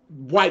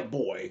white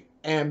boy.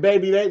 And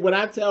baby, when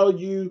I tell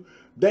you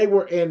they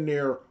were in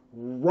there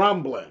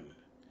rumbling.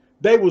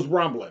 They was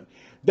rumbling.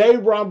 They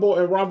rumble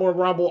and rumble and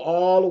rumble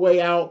all the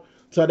way out.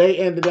 So they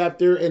ended up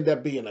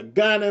being a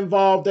gun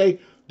involved.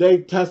 They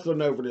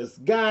tussling over this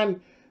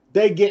gun.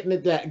 They getting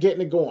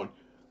it going.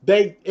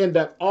 They end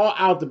up all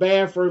out the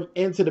bathroom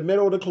into the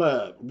middle of the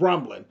club,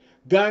 rumbling.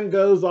 Gun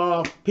goes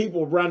off.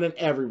 People running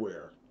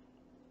everywhere.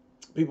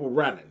 People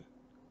running.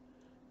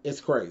 It's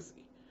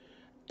crazy.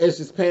 It's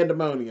just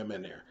pandemonium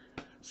in there.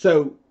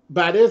 So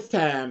by this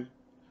time,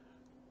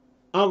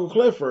 Uncle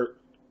Clifford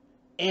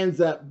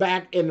ends up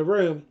back in the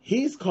room.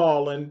 He's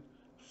calling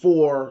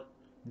for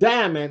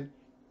Diamond.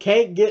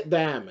 Can't get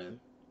Diamond.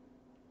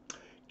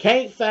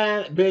 Can't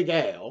find Big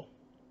Al.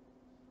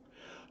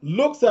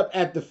 Looks up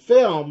at the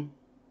film,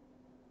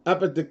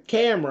 up at the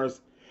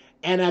cameras,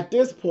 and at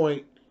this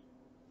point,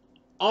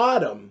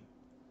 Autumn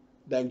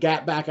then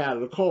got back out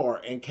of the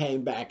car and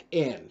came back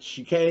in.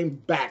 She came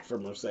back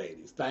from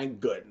Mercedes. Thank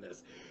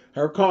goodness.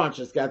 Her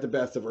conscience got the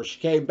best of her. She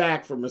came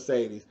back from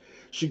Mercedes.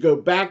 She go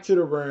back to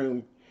the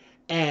room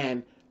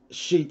and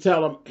she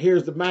tell him,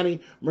 here's the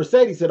money.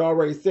 Mercedes had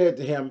already said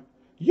to him,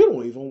 you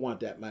don't even want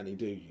that money,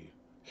 do you?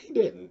 He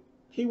didn't.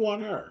 He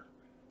want her.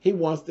 He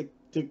wanted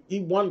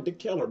to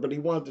kill her, but he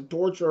wanted to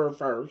torture her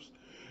first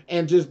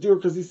and just do it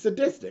because he's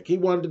sadistic. He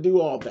wanted to do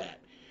all that.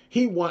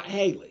 He want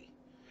Haley.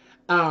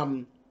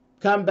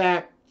 Come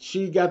back.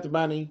 She got the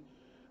money.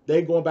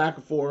 They going back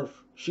and forth.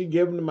 She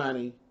give him the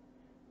money.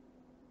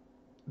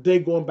 They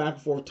going back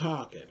and forth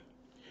talking.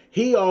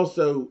 He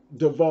also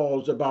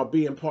divulged about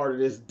being part of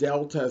this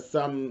Delta,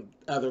 some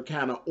other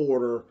kind of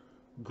order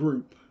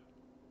group,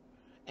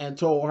 and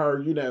told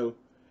her, you know,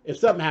 if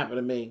something happened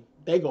to me,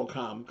 they gonna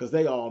come because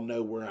they all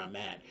know where I'm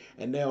at.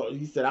 And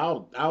he said,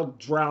 I'll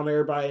drown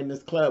everybody in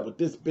this club with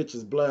this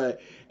bitch's blood,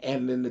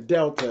 and then the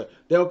Delta,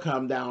 they'll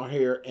come down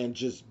here and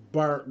just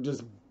burn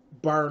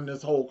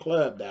this whole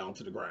club down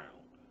to the ground.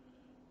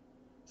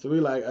 So we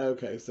like,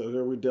 okay, so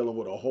here we're dealing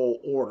with a whole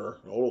order,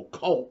 a whole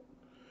cult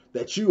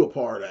that you a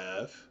part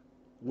of,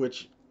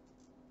 which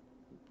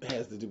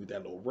has to do with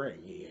that little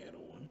ring he had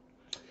on.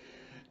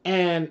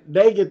 And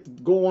they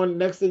get going.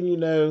 Next thing you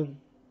know,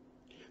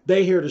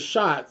 they hear the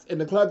shots in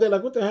the club. They're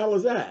like, what the hell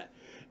is that?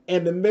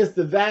 In the midst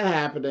of that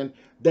happening,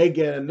 they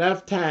get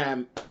enough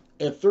time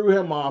and threw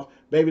him off.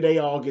 Baby, they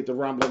all get to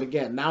rumbling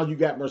again. Now you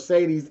got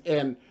Mercedes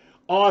and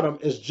Autumn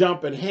is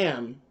jumping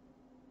him,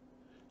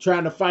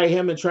 trying to fight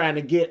him and trying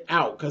to get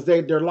out because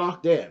they're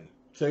locked in.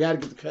 So they got to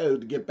get the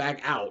code to get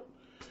back out.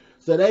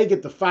 So they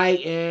get the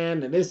fight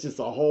in, and it's just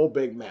a whole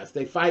big mess.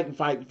 They fighting.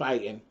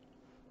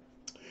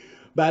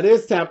 By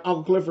this time,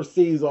 Uncle Clifford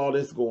sees all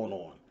this going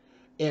on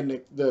in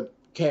the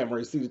camera.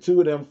 You see the two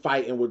of them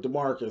fighting with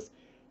DeMarcus.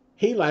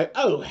 He like,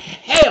 oh,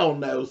 hell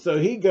no. So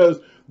he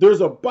goes,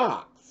 there's a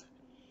box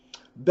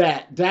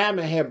that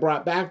Diamond had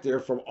brought back there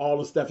from all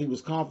the stuff he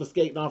was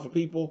confiscating off of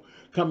people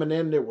coming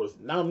in. There was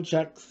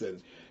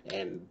nunchucks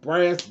and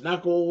brass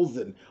knuckles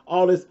and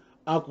all this.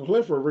 Uncle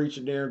Clifford reached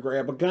in there and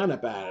grabbed a gun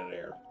up out of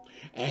there.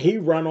 And he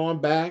run on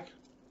back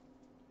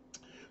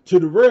to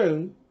the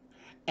room,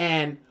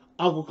 and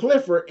Uncle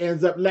Clifford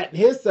ends up letting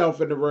himself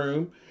in the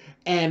room,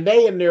 and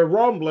they in there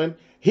rumbling.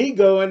 He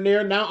go in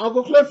there, now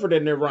Uncle Clifford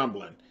in there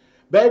rumbling.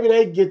 Baby,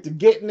 they get to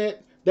getting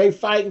it. They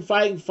fighting,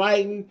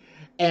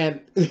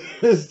 and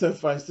it's so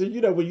funny. So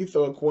you know when you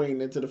throw a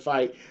queen into the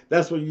fight,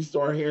 that's when you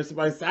start hearing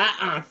somebody say,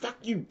 fuck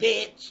you,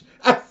 bitch.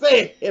 I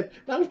said,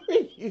 now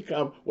when you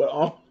come with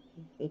all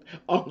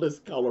this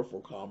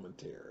colorful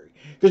commentary.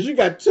 Because you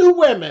got two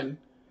women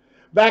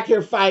back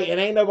here fighting.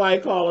 Ain't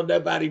nobody calling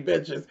nobody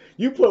bitches.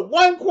 You put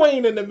one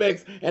queen in the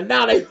mix, and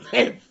now they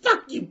saying,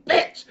 fuck you,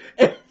 bitch.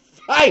 And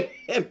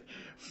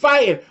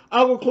fighting.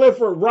 Uncle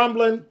Clifford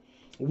rumbling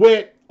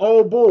with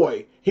old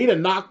boy. He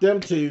done knocked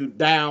them two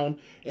down,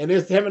 and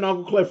it's him and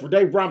Uncle Clifford.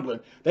 They rumbling.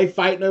 They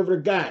fighting over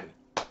the gun.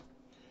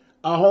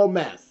 A whole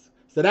mess.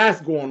 So that's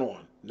going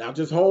on. Now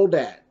just hold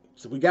that.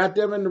 So we got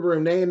them in the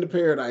room. They in the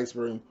Paradise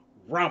room.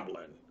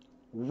 Rumbling.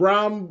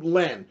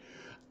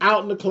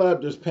 Out in the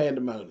club, there's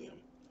pandemonium.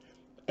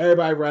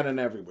 Everybody running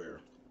everywhere.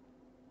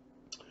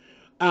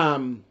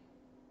 Then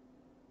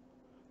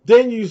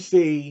you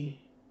see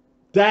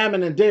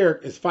Diamond and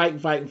Derek is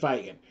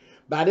fighting.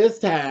 By this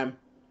time,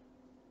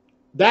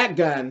 that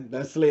gun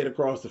that slid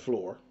across the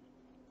floor.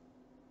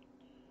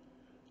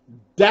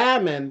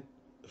 Diamond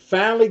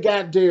finally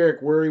got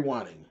Derek where he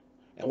wanted him.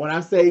 And when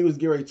I say he was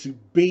getting ready to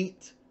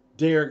beat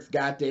Derek's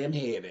goddamn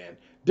head in,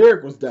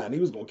 Derek was done. He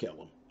was going to kill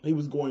him. He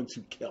was going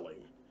to kill him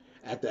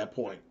at that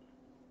point.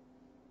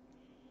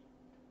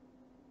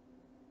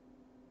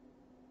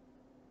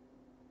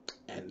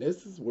 And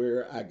this is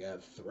where I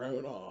got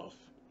thrown off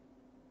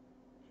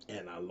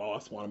and I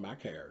lost one of my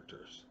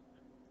characters.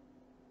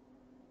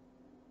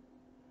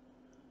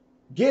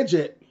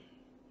 Gidget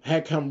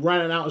had come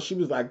running out and she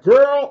was like,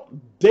 girl,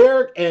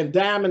 Derek and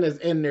Diamond is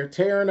in there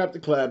tearing up the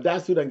club.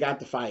 That's who done got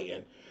the fight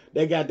in.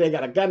 They got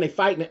a gun. They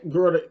fighting it.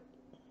 Girl,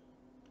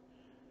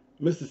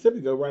 Mississippi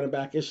go running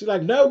back in. She's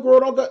like, no, girl,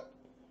 don't go.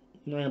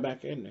 Ran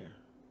back in there.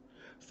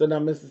 So now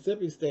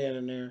Mississippi's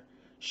standing there.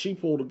 She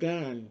pulled a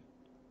gun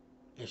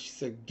and she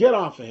said, get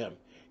off of him.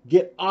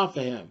 Get off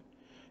of him.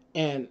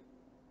 And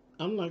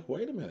I'm like,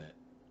 wait a minute.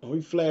 And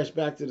we flash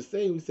back to the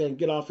scene. We saying,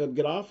 get off him,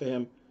 get off of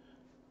him.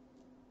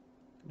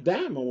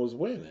 Diamond was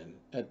winning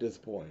at this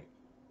point.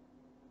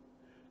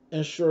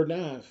 And sure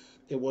enough,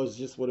 it was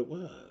just what it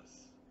was.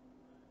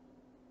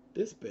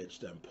 This bitch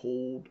done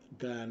pulled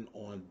gun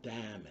on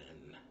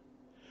Diamond.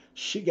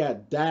 She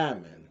got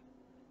Diamond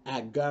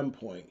at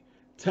gunpoint,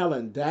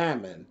 telling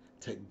Diamond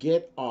to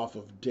get off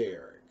of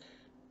Derek.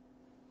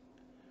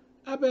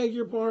 I beg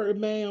your pardon,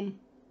 ma'am.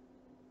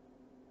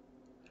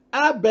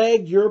 I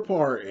beg your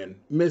pardon,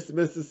 Miss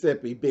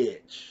Mississippi,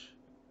 bitch.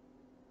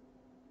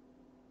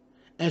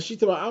 And she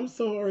told me, I'm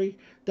sorry,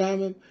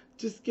 Diamond.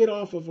 Just get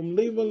off of him.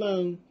 Leave him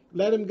alone.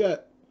 Let him go.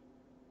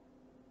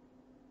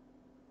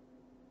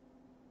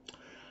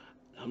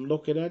 I'm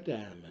looking at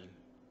Diamond.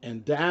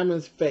 And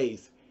Diamond's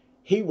face,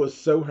 he was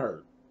so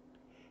hurt.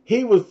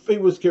 He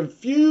was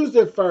confused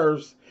at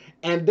first.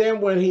 And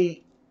then when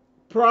he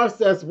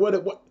processed what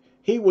it was,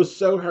 he was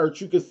so hurt.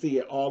 You could see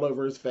it all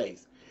over his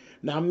face.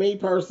 Now, me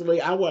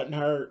personally, I wasn't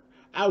hurt.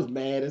 I was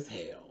mad as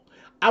hell.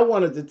 I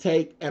wanted to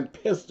take and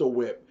pistol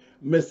whip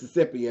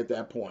Mississippi at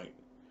that point.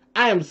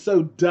 I am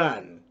so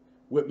done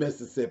with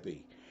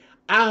Mississippi.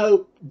 I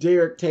hope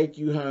Derek take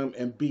you home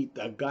and beat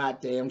the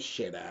goddamn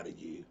shit out of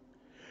you.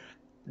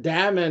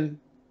 Diamond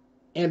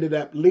ended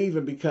up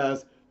leaving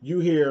because you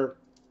hear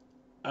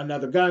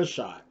another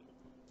gunshot.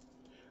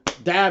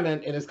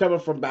 Diamond, and it's coming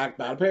from back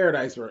by the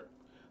Paradise Room.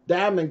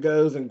 Diamond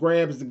goes and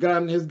grabs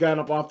his gun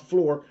up off the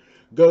floor,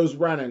 goes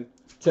running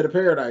to the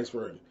Paradise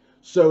Room.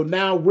 So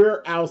now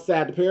we're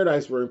outside the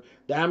Paradise Room.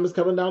 Diamond's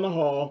coming down the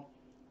hall.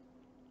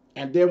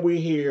 And then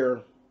we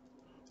hear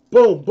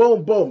boom,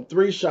 boom, boom.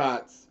 3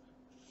 shots.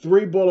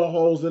 3 bullet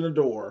holes in the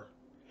door.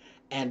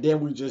 And then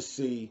we just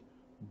see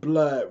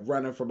blood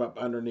running from up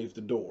underneath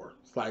the door.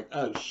 It's like,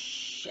 oh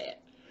shit.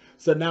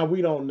 So now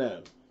we don't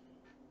know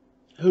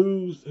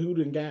who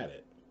done got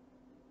it.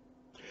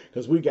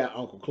 Because we got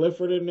Uncle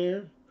Clifford in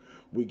there.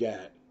 We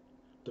got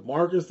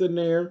DeMarcus in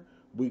there.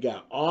 We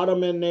got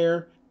Autumn in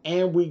there.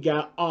 And we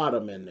got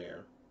Autumn in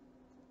there.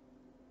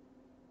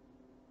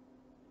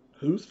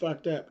 Who's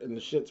fucked up and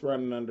the shit's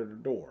running under the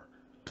door?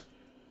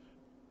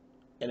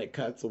 And it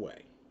cuts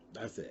away.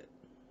 That's it.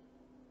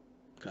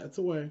 Cuts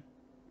away.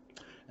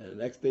 And the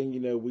next thing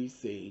you know, we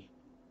see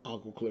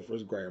Uncle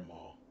Clifford's grandma.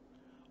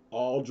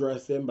 All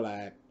dressed in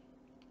black.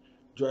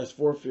 Dressed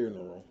for a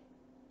funeral.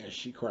 And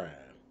she crying.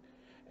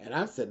 And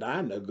I said,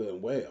 I know good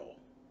and well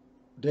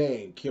they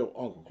ain't killed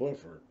Uncle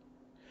Clifford.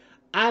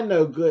 I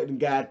know good and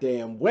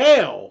goddamn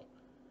well,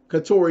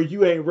 Katori,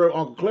 you ain't wrote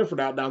Uncle Clifford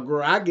out. Now,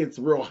 girl, I gets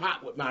real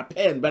hot with my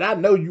pen, but I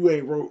know you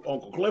ain't wrote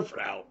Uncle Clifford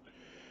out.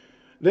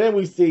 Then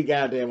we see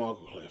goddamn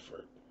Uncle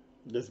Clifford.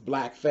 This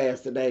black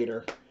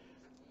fascinator.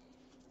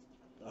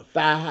 A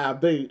thigh-high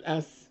boot.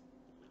 And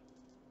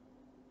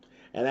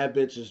that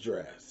bitch is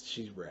dressed.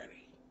 She's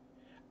ready.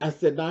 I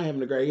said, not him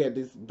the gray. He had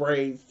these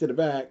braids to the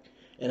back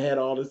and had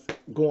all this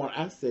going.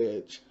 I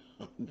said,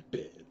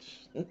 bitch.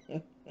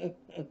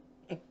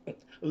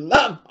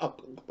 Love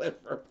Uncle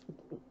Clifford.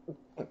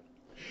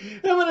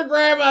 And when the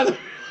grandmother,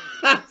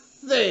 I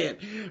said,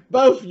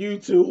 both you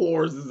two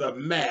whores is a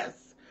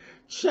mess.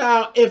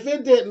 Child, if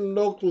it didn't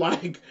look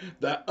like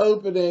the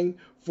opening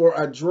for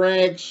a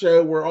drag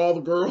show where all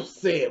the girls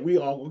said, we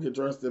all gonna get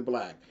dressed in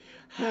black.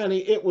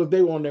 Honey,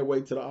 they were on their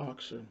way to the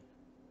auction.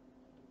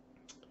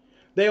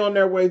 They on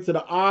their way to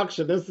the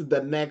auction. This is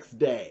the next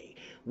day.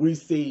 We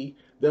see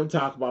them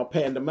talk about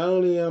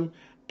pandemonium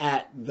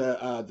at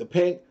the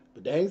Pink,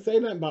 but they ain't say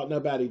nothing about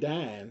nobody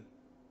dying.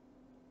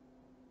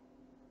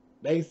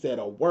 They ain't said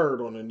a word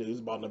on the news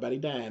about nobody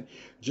dying.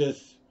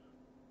 Just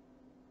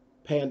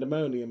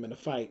pandemonium and a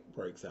fight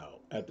breaks out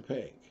at the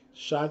Pink.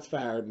 Shots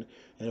fired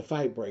and a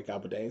fight break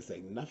out, but they ain't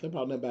say nothing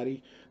about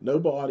nobody, no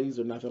bodies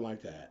or nothing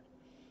like that.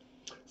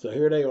 So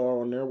here they are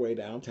on their way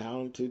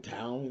downtown to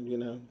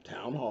town,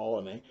 town hall,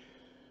 and they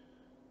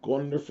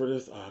going there for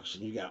this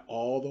auction. You got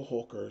all the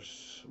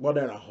hookers. Well,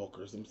 they're not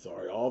hookers, I'm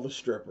sorry. All the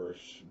strippers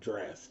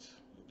dressed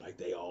like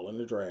they all in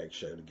the drag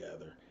show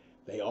together.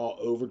 They all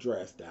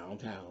overdressed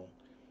downtown.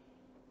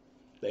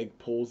 They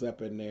pulls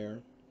up in there.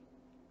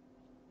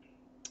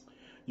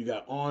 You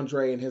got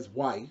Andre and his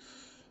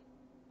wife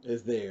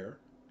is there.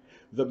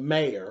 The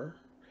mayor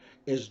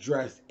is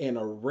dressed in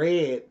a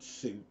red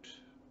suit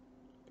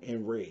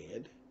in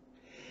red.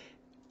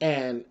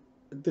 And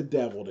the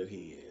devil that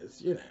he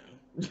is,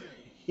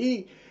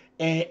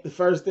 And the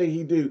first thing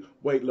he do,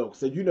 wait, look,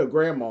 so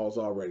grandma's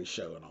already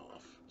showing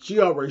off. She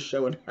already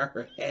showing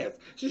her ass.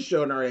 She's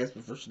showing her ass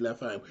before she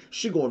left home.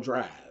 She gonna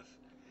drive.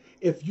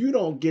 If you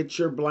don't get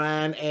your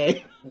blind ass.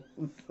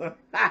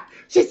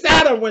 She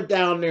said I went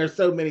down there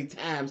so many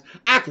times.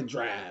 I could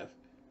drive. I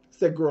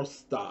said, girl,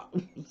 stop.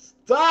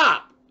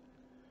 Stop.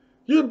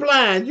 You're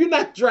blind. You're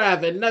not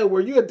driving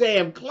nowhere. You're a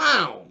damn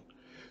clown.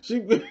 She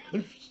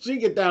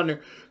get down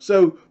there.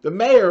 So the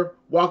mayor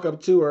walk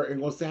up to her and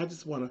gonna say, I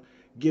just want to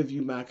give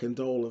you my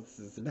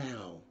condolences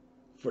now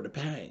for the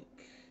Pink.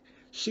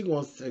 She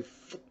gonna say,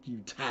 fuck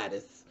you,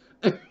 Titus,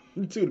 to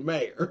the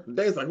mayor.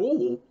 They's like,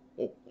 ooh.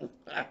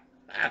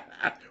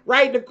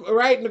 right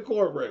in the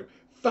courtroom.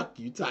 Fuck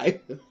you,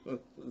 Titus.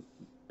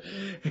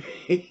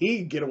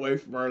 He get away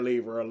from her,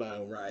 leave her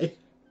alone, right?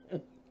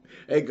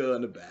 They go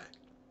in the back.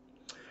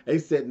 They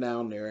sitting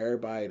down there,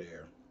 everybody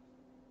there.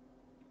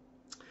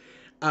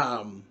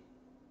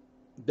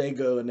 They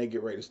go and they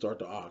get ready to start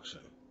the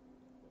auction.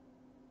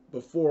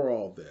 Before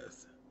all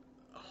this,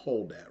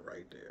 hold that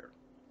right there.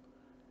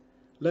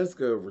 Let's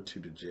go over to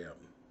the gym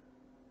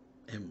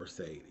and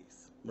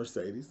Mercedes.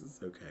 Mercedes is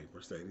okay.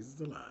 Mercedes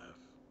is alive.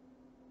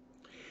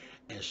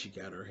 And she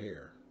got her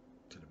hair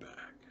to the back.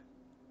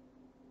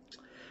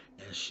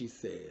 And she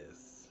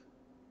says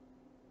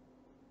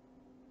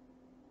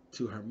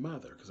to her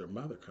mother, because her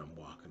mother come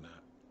walking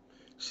up,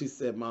 she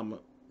said, Mama,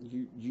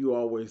 you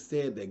always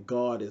said that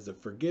God is a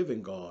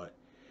forgiving God,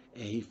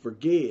 and he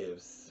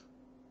forgives,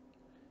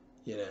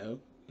 you know,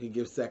 he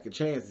gives second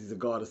chances. He's a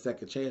God of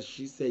second chances.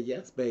 She said,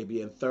 yes,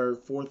 baby, and third,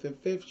 fourth, and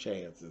fifth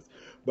chances.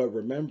 But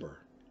remember,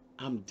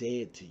 I'm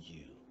dead to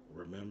you,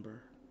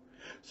 remember?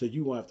 So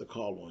you won't have to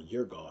call on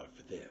your God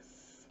for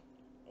this.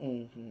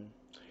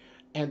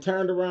 And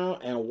turned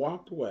around and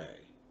walked away.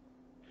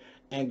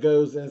 And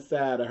goes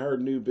inside of her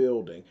new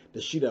building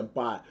that she done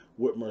bought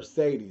with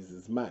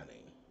Mercedes'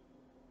 money.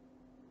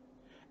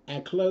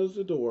 And closed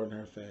the door in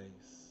her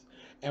face.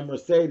 And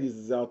Mercedes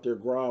is out there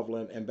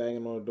groveling and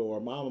banging on the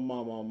door. Mama,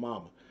 mama,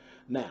 mama.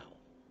 Now,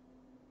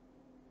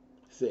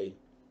 see,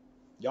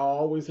 y'all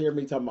always hear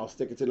me talking about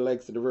sticking to the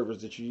lakes and the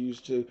rivers that you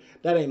used to.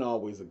 That ain't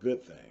always a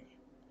good thing.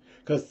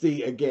 Because,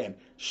 see, again,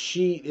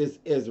 she is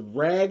as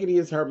raggedy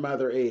as her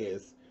mother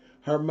is.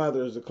 Her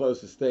mother is the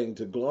closest thing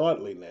to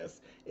godliness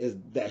is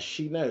that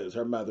she knows.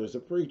 Her mother is a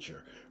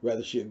preacher.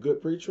 Whether she a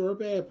good preacher or a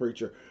bad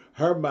preacher,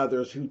 her mother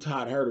is who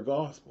taught her the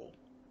gospel.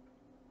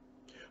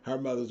 Her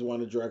mother's the one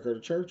that drug her to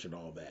church and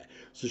all that.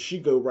 So she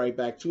go right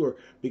back to her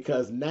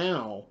because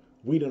now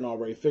we done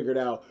already figured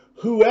out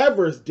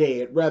whoever's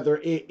dead, whether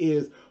it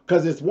is,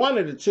 because it's one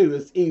of the two,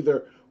 it's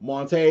either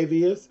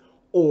Montavious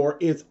or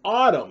it's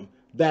Autumn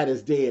that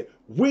is dead.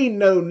 We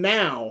know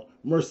now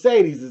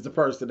Mercedes is the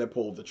person that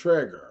pulled the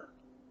trigger.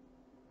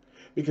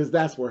 Because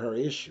that's where her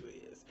issue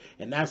is.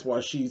 And that's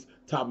why she's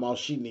talking about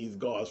she needs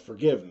God's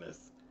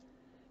forgiveness.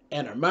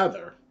 And her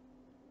mother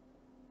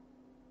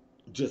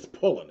just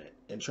pulling it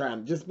and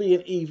trying, just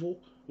being evil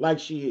like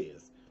she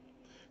is.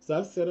 So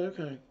I said,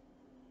 okay.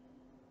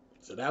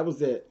 So that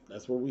was it.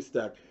 That's where we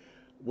stuck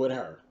with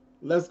her.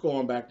 Let's go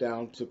on back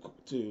down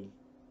to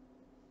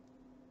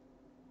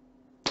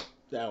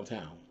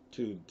downtown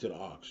to the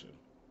auction.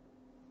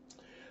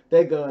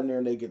 They go in there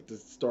and they get to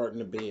starting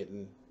the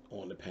bidding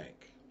on the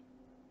pink.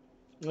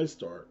 They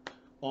start.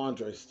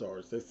 Andre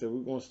starts. They said,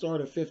 we're going to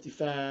start at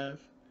 55.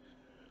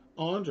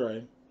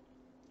 Andre,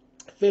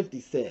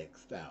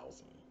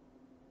 56,000.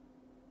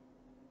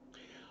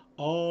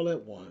 All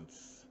at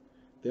once,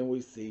 then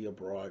we see a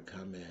broad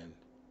come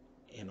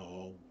in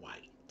all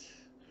white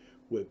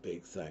with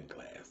big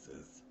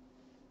sunglasses.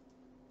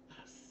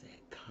 I said,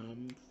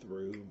 come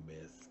through,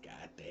 Miss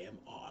Goddamn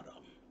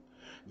Autumn.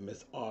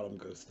 Miss Autumn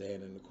goes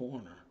stand in the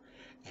corner.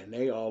 And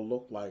they all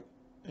look like,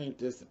 ain't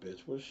this a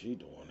bitch? What's she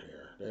doing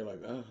here? They're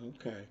like, oh,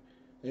 okay.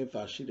 They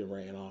thought she done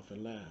ran off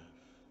and left.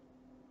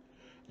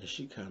 And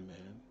she come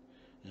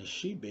in and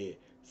she bid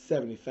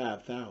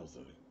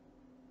 75,000.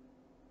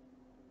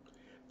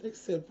 They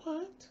said,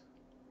 what?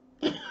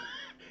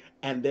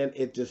 And then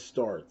it just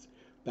starts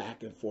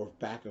back and forth,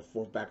 back and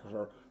forth, back and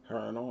forth,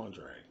 her and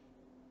Andre.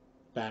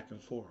 Back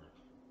and forth.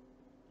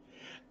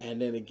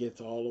 And then it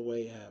gets all the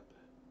way up.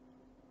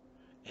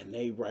 And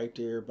they right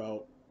there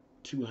about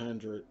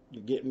 200,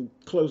 getting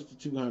close to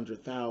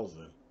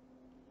 200,000.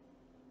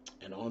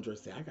 And Andre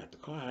said, I got the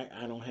car.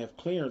 I don't have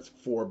clearance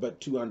for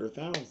but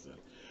 200,000.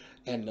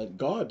 And the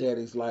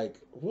goddaddy's like,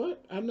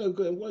 what? I know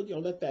good and well you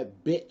don't let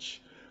that bitch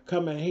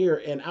come in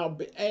here and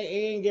it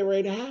ain't get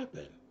ready to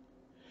happen.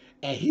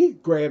 And he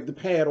grabbed the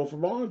paddle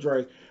from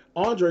Andre.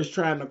 Andre's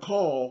trying to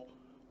call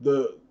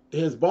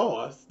his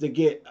boss to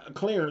get a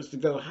clearance to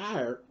go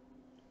higher.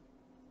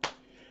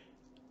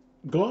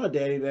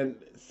 Goddaddy then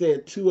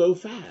said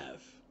 205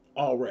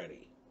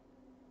 already.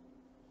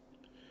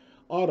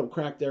 Autumn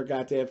cracked their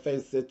goddamn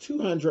face and said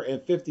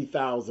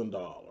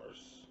 $250,000.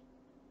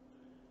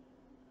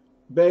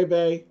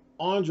 Baby,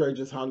 Andre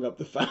just hung up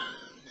the phone.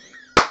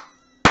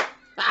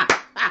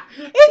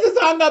 He just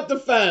hung up the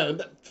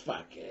phone.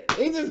 Fuck it.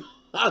 He just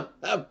hung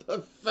up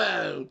the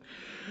phone.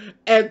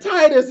 And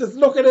Titus is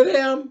looking at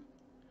him.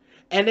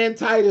 And then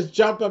Titus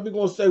jumped up and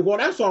going to say, well,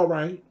 that's all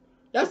right.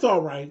 That's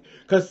all right.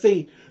 Because,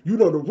 see, you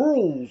know the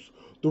rules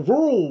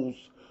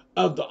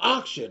of the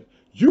auction,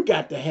 you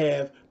got to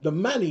have the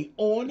money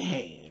on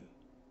hand.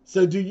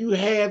 So do you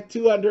have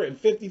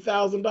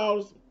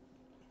 $250,000?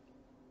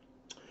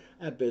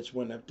 That bitch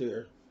went up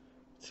there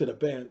to the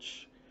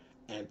bench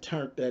and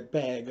turned that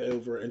bag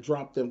over and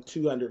dropped them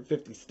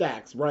 250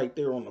 stacks right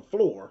there on the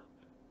floor.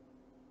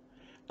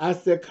 I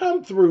said,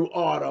 come through,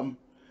 Autumn.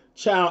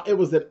 Child, it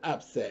was an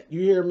upset.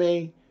 You hear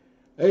me?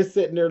 They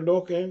sitting there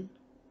looking.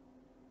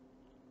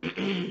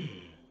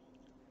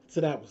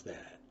 So that was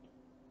that.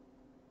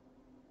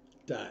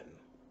 Done.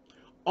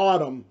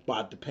 Autumn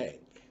bought the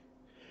pink.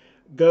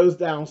 Goes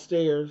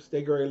downstairs.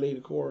 They go to leave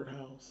the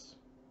courthouse.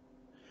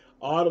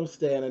 Autumn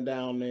standing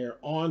down there.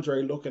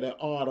 Andre looking at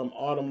Autumn.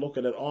 Autumn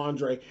looking at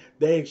Andre.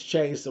 They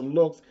exchange some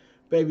looks.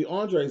 Baby,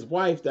 Andre's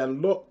wife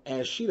done looked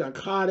and she done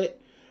caught it.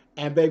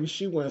 And baby,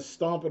 she went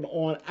stomping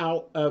on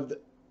out of the...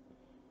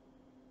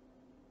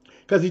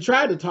 Because he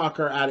tried to talk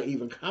her out of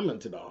even coming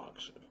to the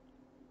auction.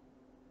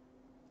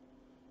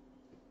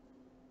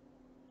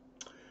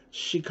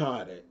 She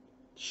caught it.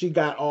 She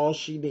got all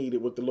she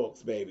needed with the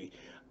looks, baby.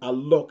 A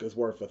look is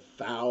worth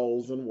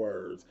 1,000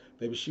 words.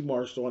 Baby, she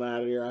marched on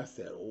out of there. I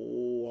said,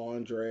 oh,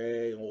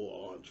 Andre,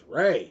 oh,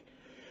 Andre.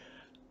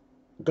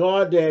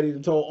 God Daddy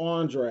told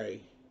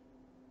Andre,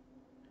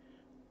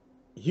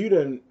 you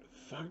done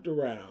fucked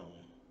around.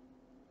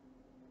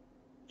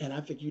 And I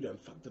think you done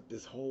fucked up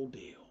this whole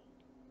deal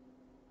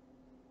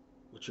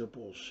with your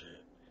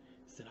bullshit.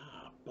 He said,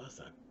 I'll bust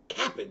a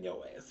cap in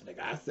your ass,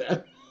 nigga. I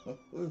said,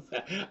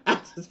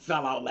 I just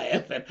fell out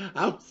laughing.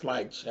 I was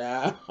like,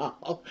 child,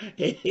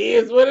 it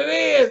is what it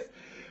is.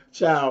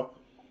 Child,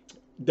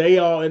 they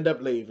all end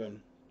up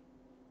leaving.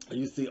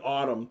 You see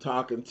Autumn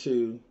talking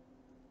to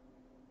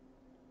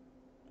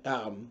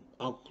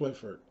Uncle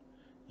Clifford.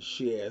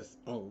 She asked,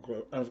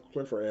 Uncle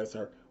Clifford asked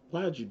her,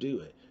 why'd you do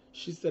it?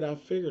 She said, I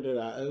figured that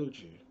I owed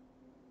you.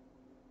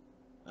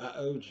 I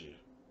owed you.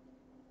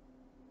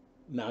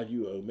 Now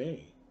you owe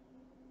me,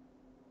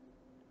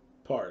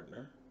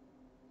 partner.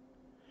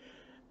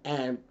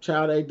 And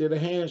child, they did a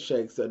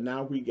handshake. So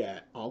now we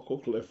got Uncle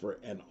Clifford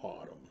and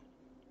Autumn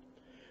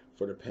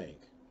for the pink.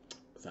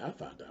 So I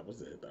thought that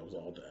was it. That was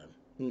all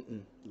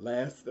done.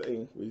 Last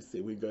thing we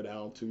see, we go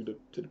down to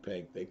the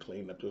pink. They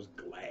clean up those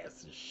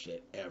glass and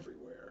shit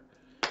everywhere.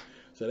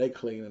 So they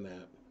cleaning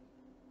up.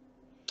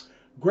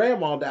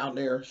 Grandma down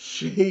there,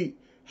 she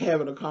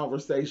having a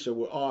conversation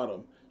with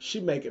Autumn. She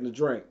making a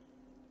drink.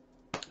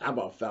 I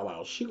about fell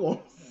out. She gonna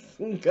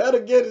gotta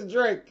get a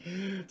drink.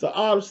 So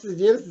Autumn, she said,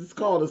 yeah, this is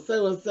called a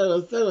so-and-so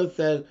and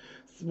so-and-so.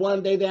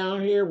 One day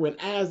down here when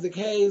Isaac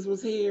Hayes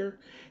was here,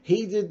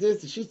 he did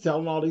this. And she's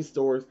telling all these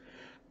stories.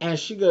 And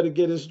she go to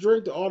get his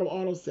drink to Autumn.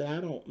 Autumn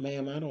said,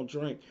 ma'am, I don't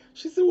drink.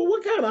 She said, well,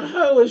 what kind of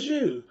hoe is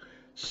you?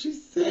 She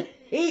said,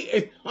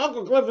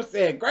 Uncle Clifford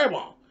said,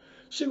 Grandma.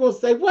 She gonna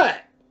say,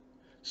 what?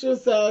 She'll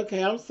say,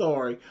 okay, I'm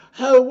sorry.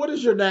 Ho, what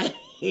is your name?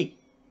 She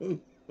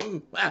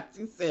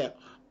said,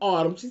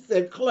 Autumn. She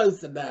said,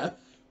 close enough.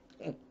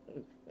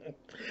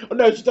 Oh,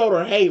 no, she told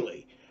her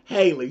Haley.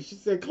 Haley. She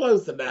said,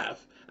 close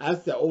enough. I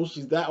said, oh,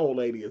 that old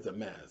lady is a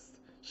mess.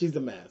 She's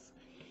a mess.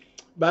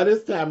 By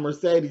this time,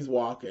 Mercedes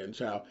walking,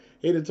 child.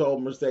 He done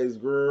told Mercedes,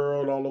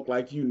 girl, don't look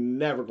like you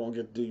never gonna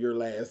get to do your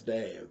last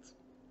dance.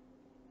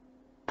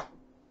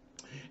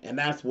 And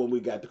that's when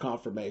we got the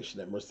confirmation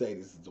that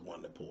Mercedes is the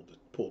one that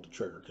pulled the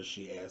trigger, because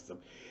she asked him,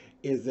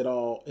 is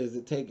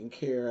it taken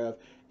care of?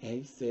 And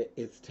he said,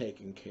 it's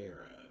taken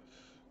care of.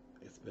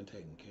 It's been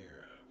taken care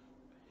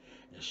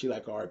of. And she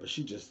like, all right, but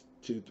she just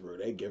too through.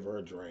 They give her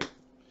a drink.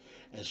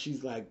 And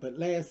she's like, but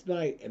last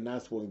night, and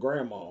that's when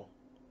Grandma,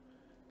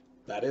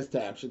 by this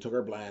time, she took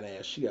her blind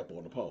ass, she up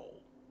on the pole.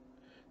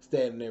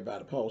 Standing there by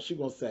the pole, she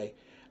gonna say,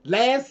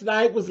 last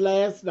night was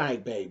last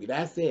night, baby.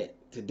 That's it.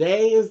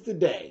 Today is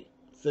today.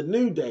 It's a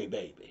new day,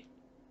 baby.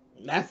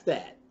 That's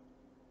that.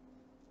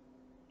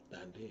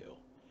 Done deal.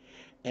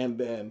 And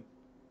then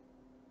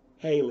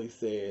Haley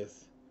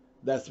says,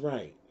 that's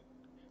right.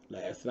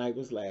 Last night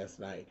was last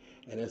night,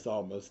 and it's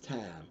almost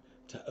time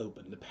to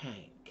open the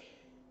pank.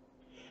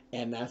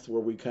 And that's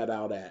where we cut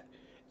out at.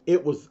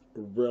 It was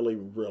really,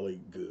 really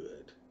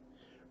good.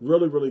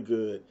 Really, really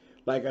good.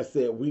 Like I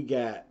said, we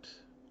got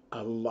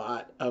a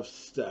lot of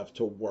stuff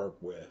to work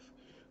with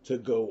to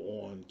go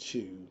on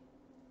to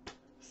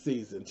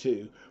season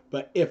 2.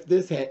 But if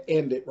this had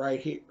ended right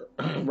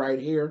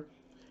here,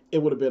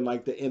 it would have been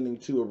like the ending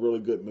to a really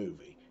good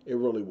movie. It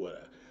really would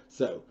have.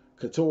 So,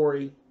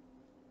 Katori,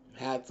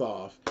 hats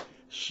off.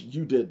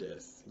 You did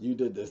this. You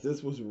did this.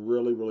 This was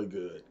really, really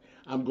good.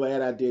 I'm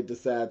glad I did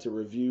decide to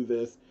review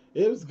this.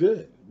 It was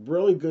good.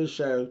 Really good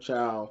show,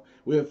 child.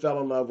 We have fell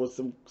in love with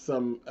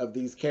some of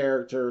these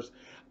characters.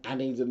 I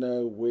need to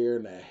know where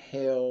in the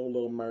hell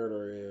Little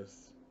Murder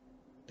is.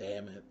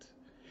 Damn it.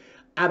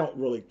 I don't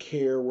really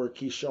care where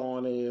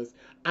Keyshawn is.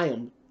 I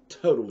am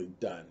totally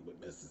done with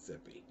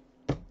Mississippi.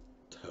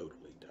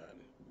 Totally done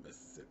with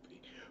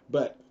Mississippi.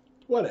 But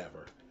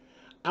whatever.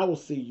 I will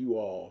see you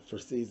all for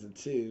season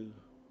 2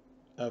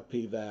 of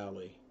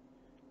P-Valley.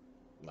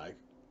 Like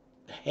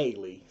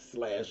Haley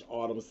 /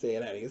 Autumn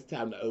said, hey, it's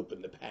time to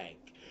open the pank.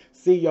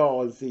 See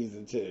y'all in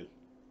season 2.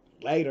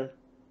 Later.